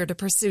any longer to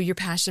pursue your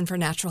passion for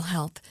natural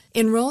health.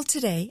 Enroll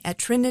today at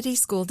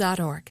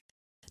trinityschool.org.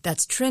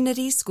 That's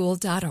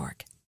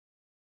trinityschool.org.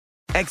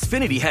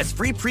 Xfinity has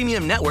free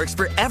premium networks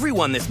for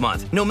everyone this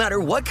month, no matter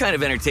what kind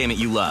of entertainment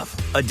you love.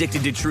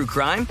 Addicted to true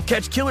crime?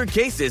 Catch killer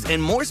cases and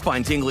more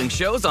spine-tingling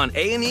shows on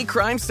A&E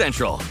Crime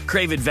Central.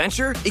 Crave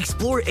adventure?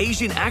 Explore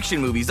Asian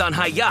action movies on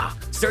Hi-Ya.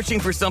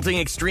 Searching for something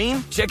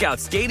extreme? Check out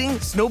skating,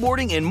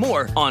 snowboarding, and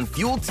more on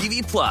Fuel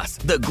TV Plus,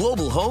 the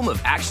global home of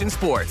action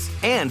sports.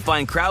 And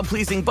find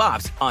crowd-pleasing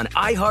bops on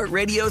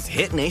iHeartRadio's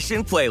Hit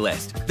Nation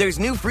playlist. There's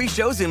new free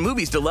shows and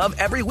movies to love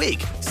every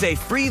week. Say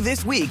free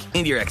this week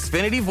in your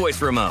Xfinity voice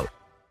remote.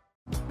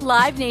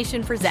 Live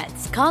Nation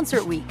presents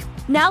Concert Week.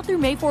 Now through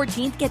May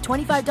 14th, get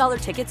 $25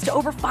 tickets to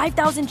over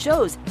 5,000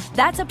 shows.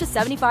 That's up to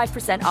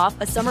 75% off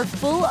a summer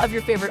full of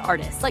your favorite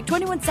artists like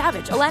 21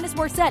 Savage, Alanis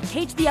Morissette,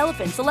 Cage the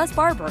Elephant, Celeste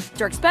Barber,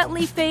 Dierks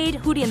Bentley, Fade,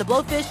 Hootie and the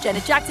Blowfish,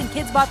 Janet Jackson,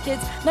 Kids Bop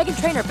Kids, Meghan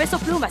Trainor, Peso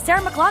Pluma,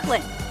 Sarah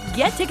McLachlan.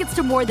 Get tickets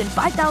to more than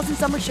 5,000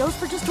 summer shows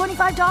for just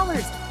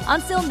 $25.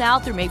 Until now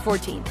through May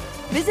 14th.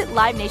 Visit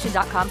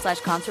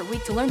LiveNation.com/Concert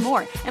Week to learn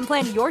more and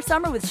plan your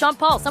summer with Sean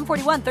Paul, Sum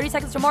 41, 30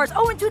 Seconds to Mars,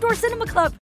 and Two Door Cinema Club.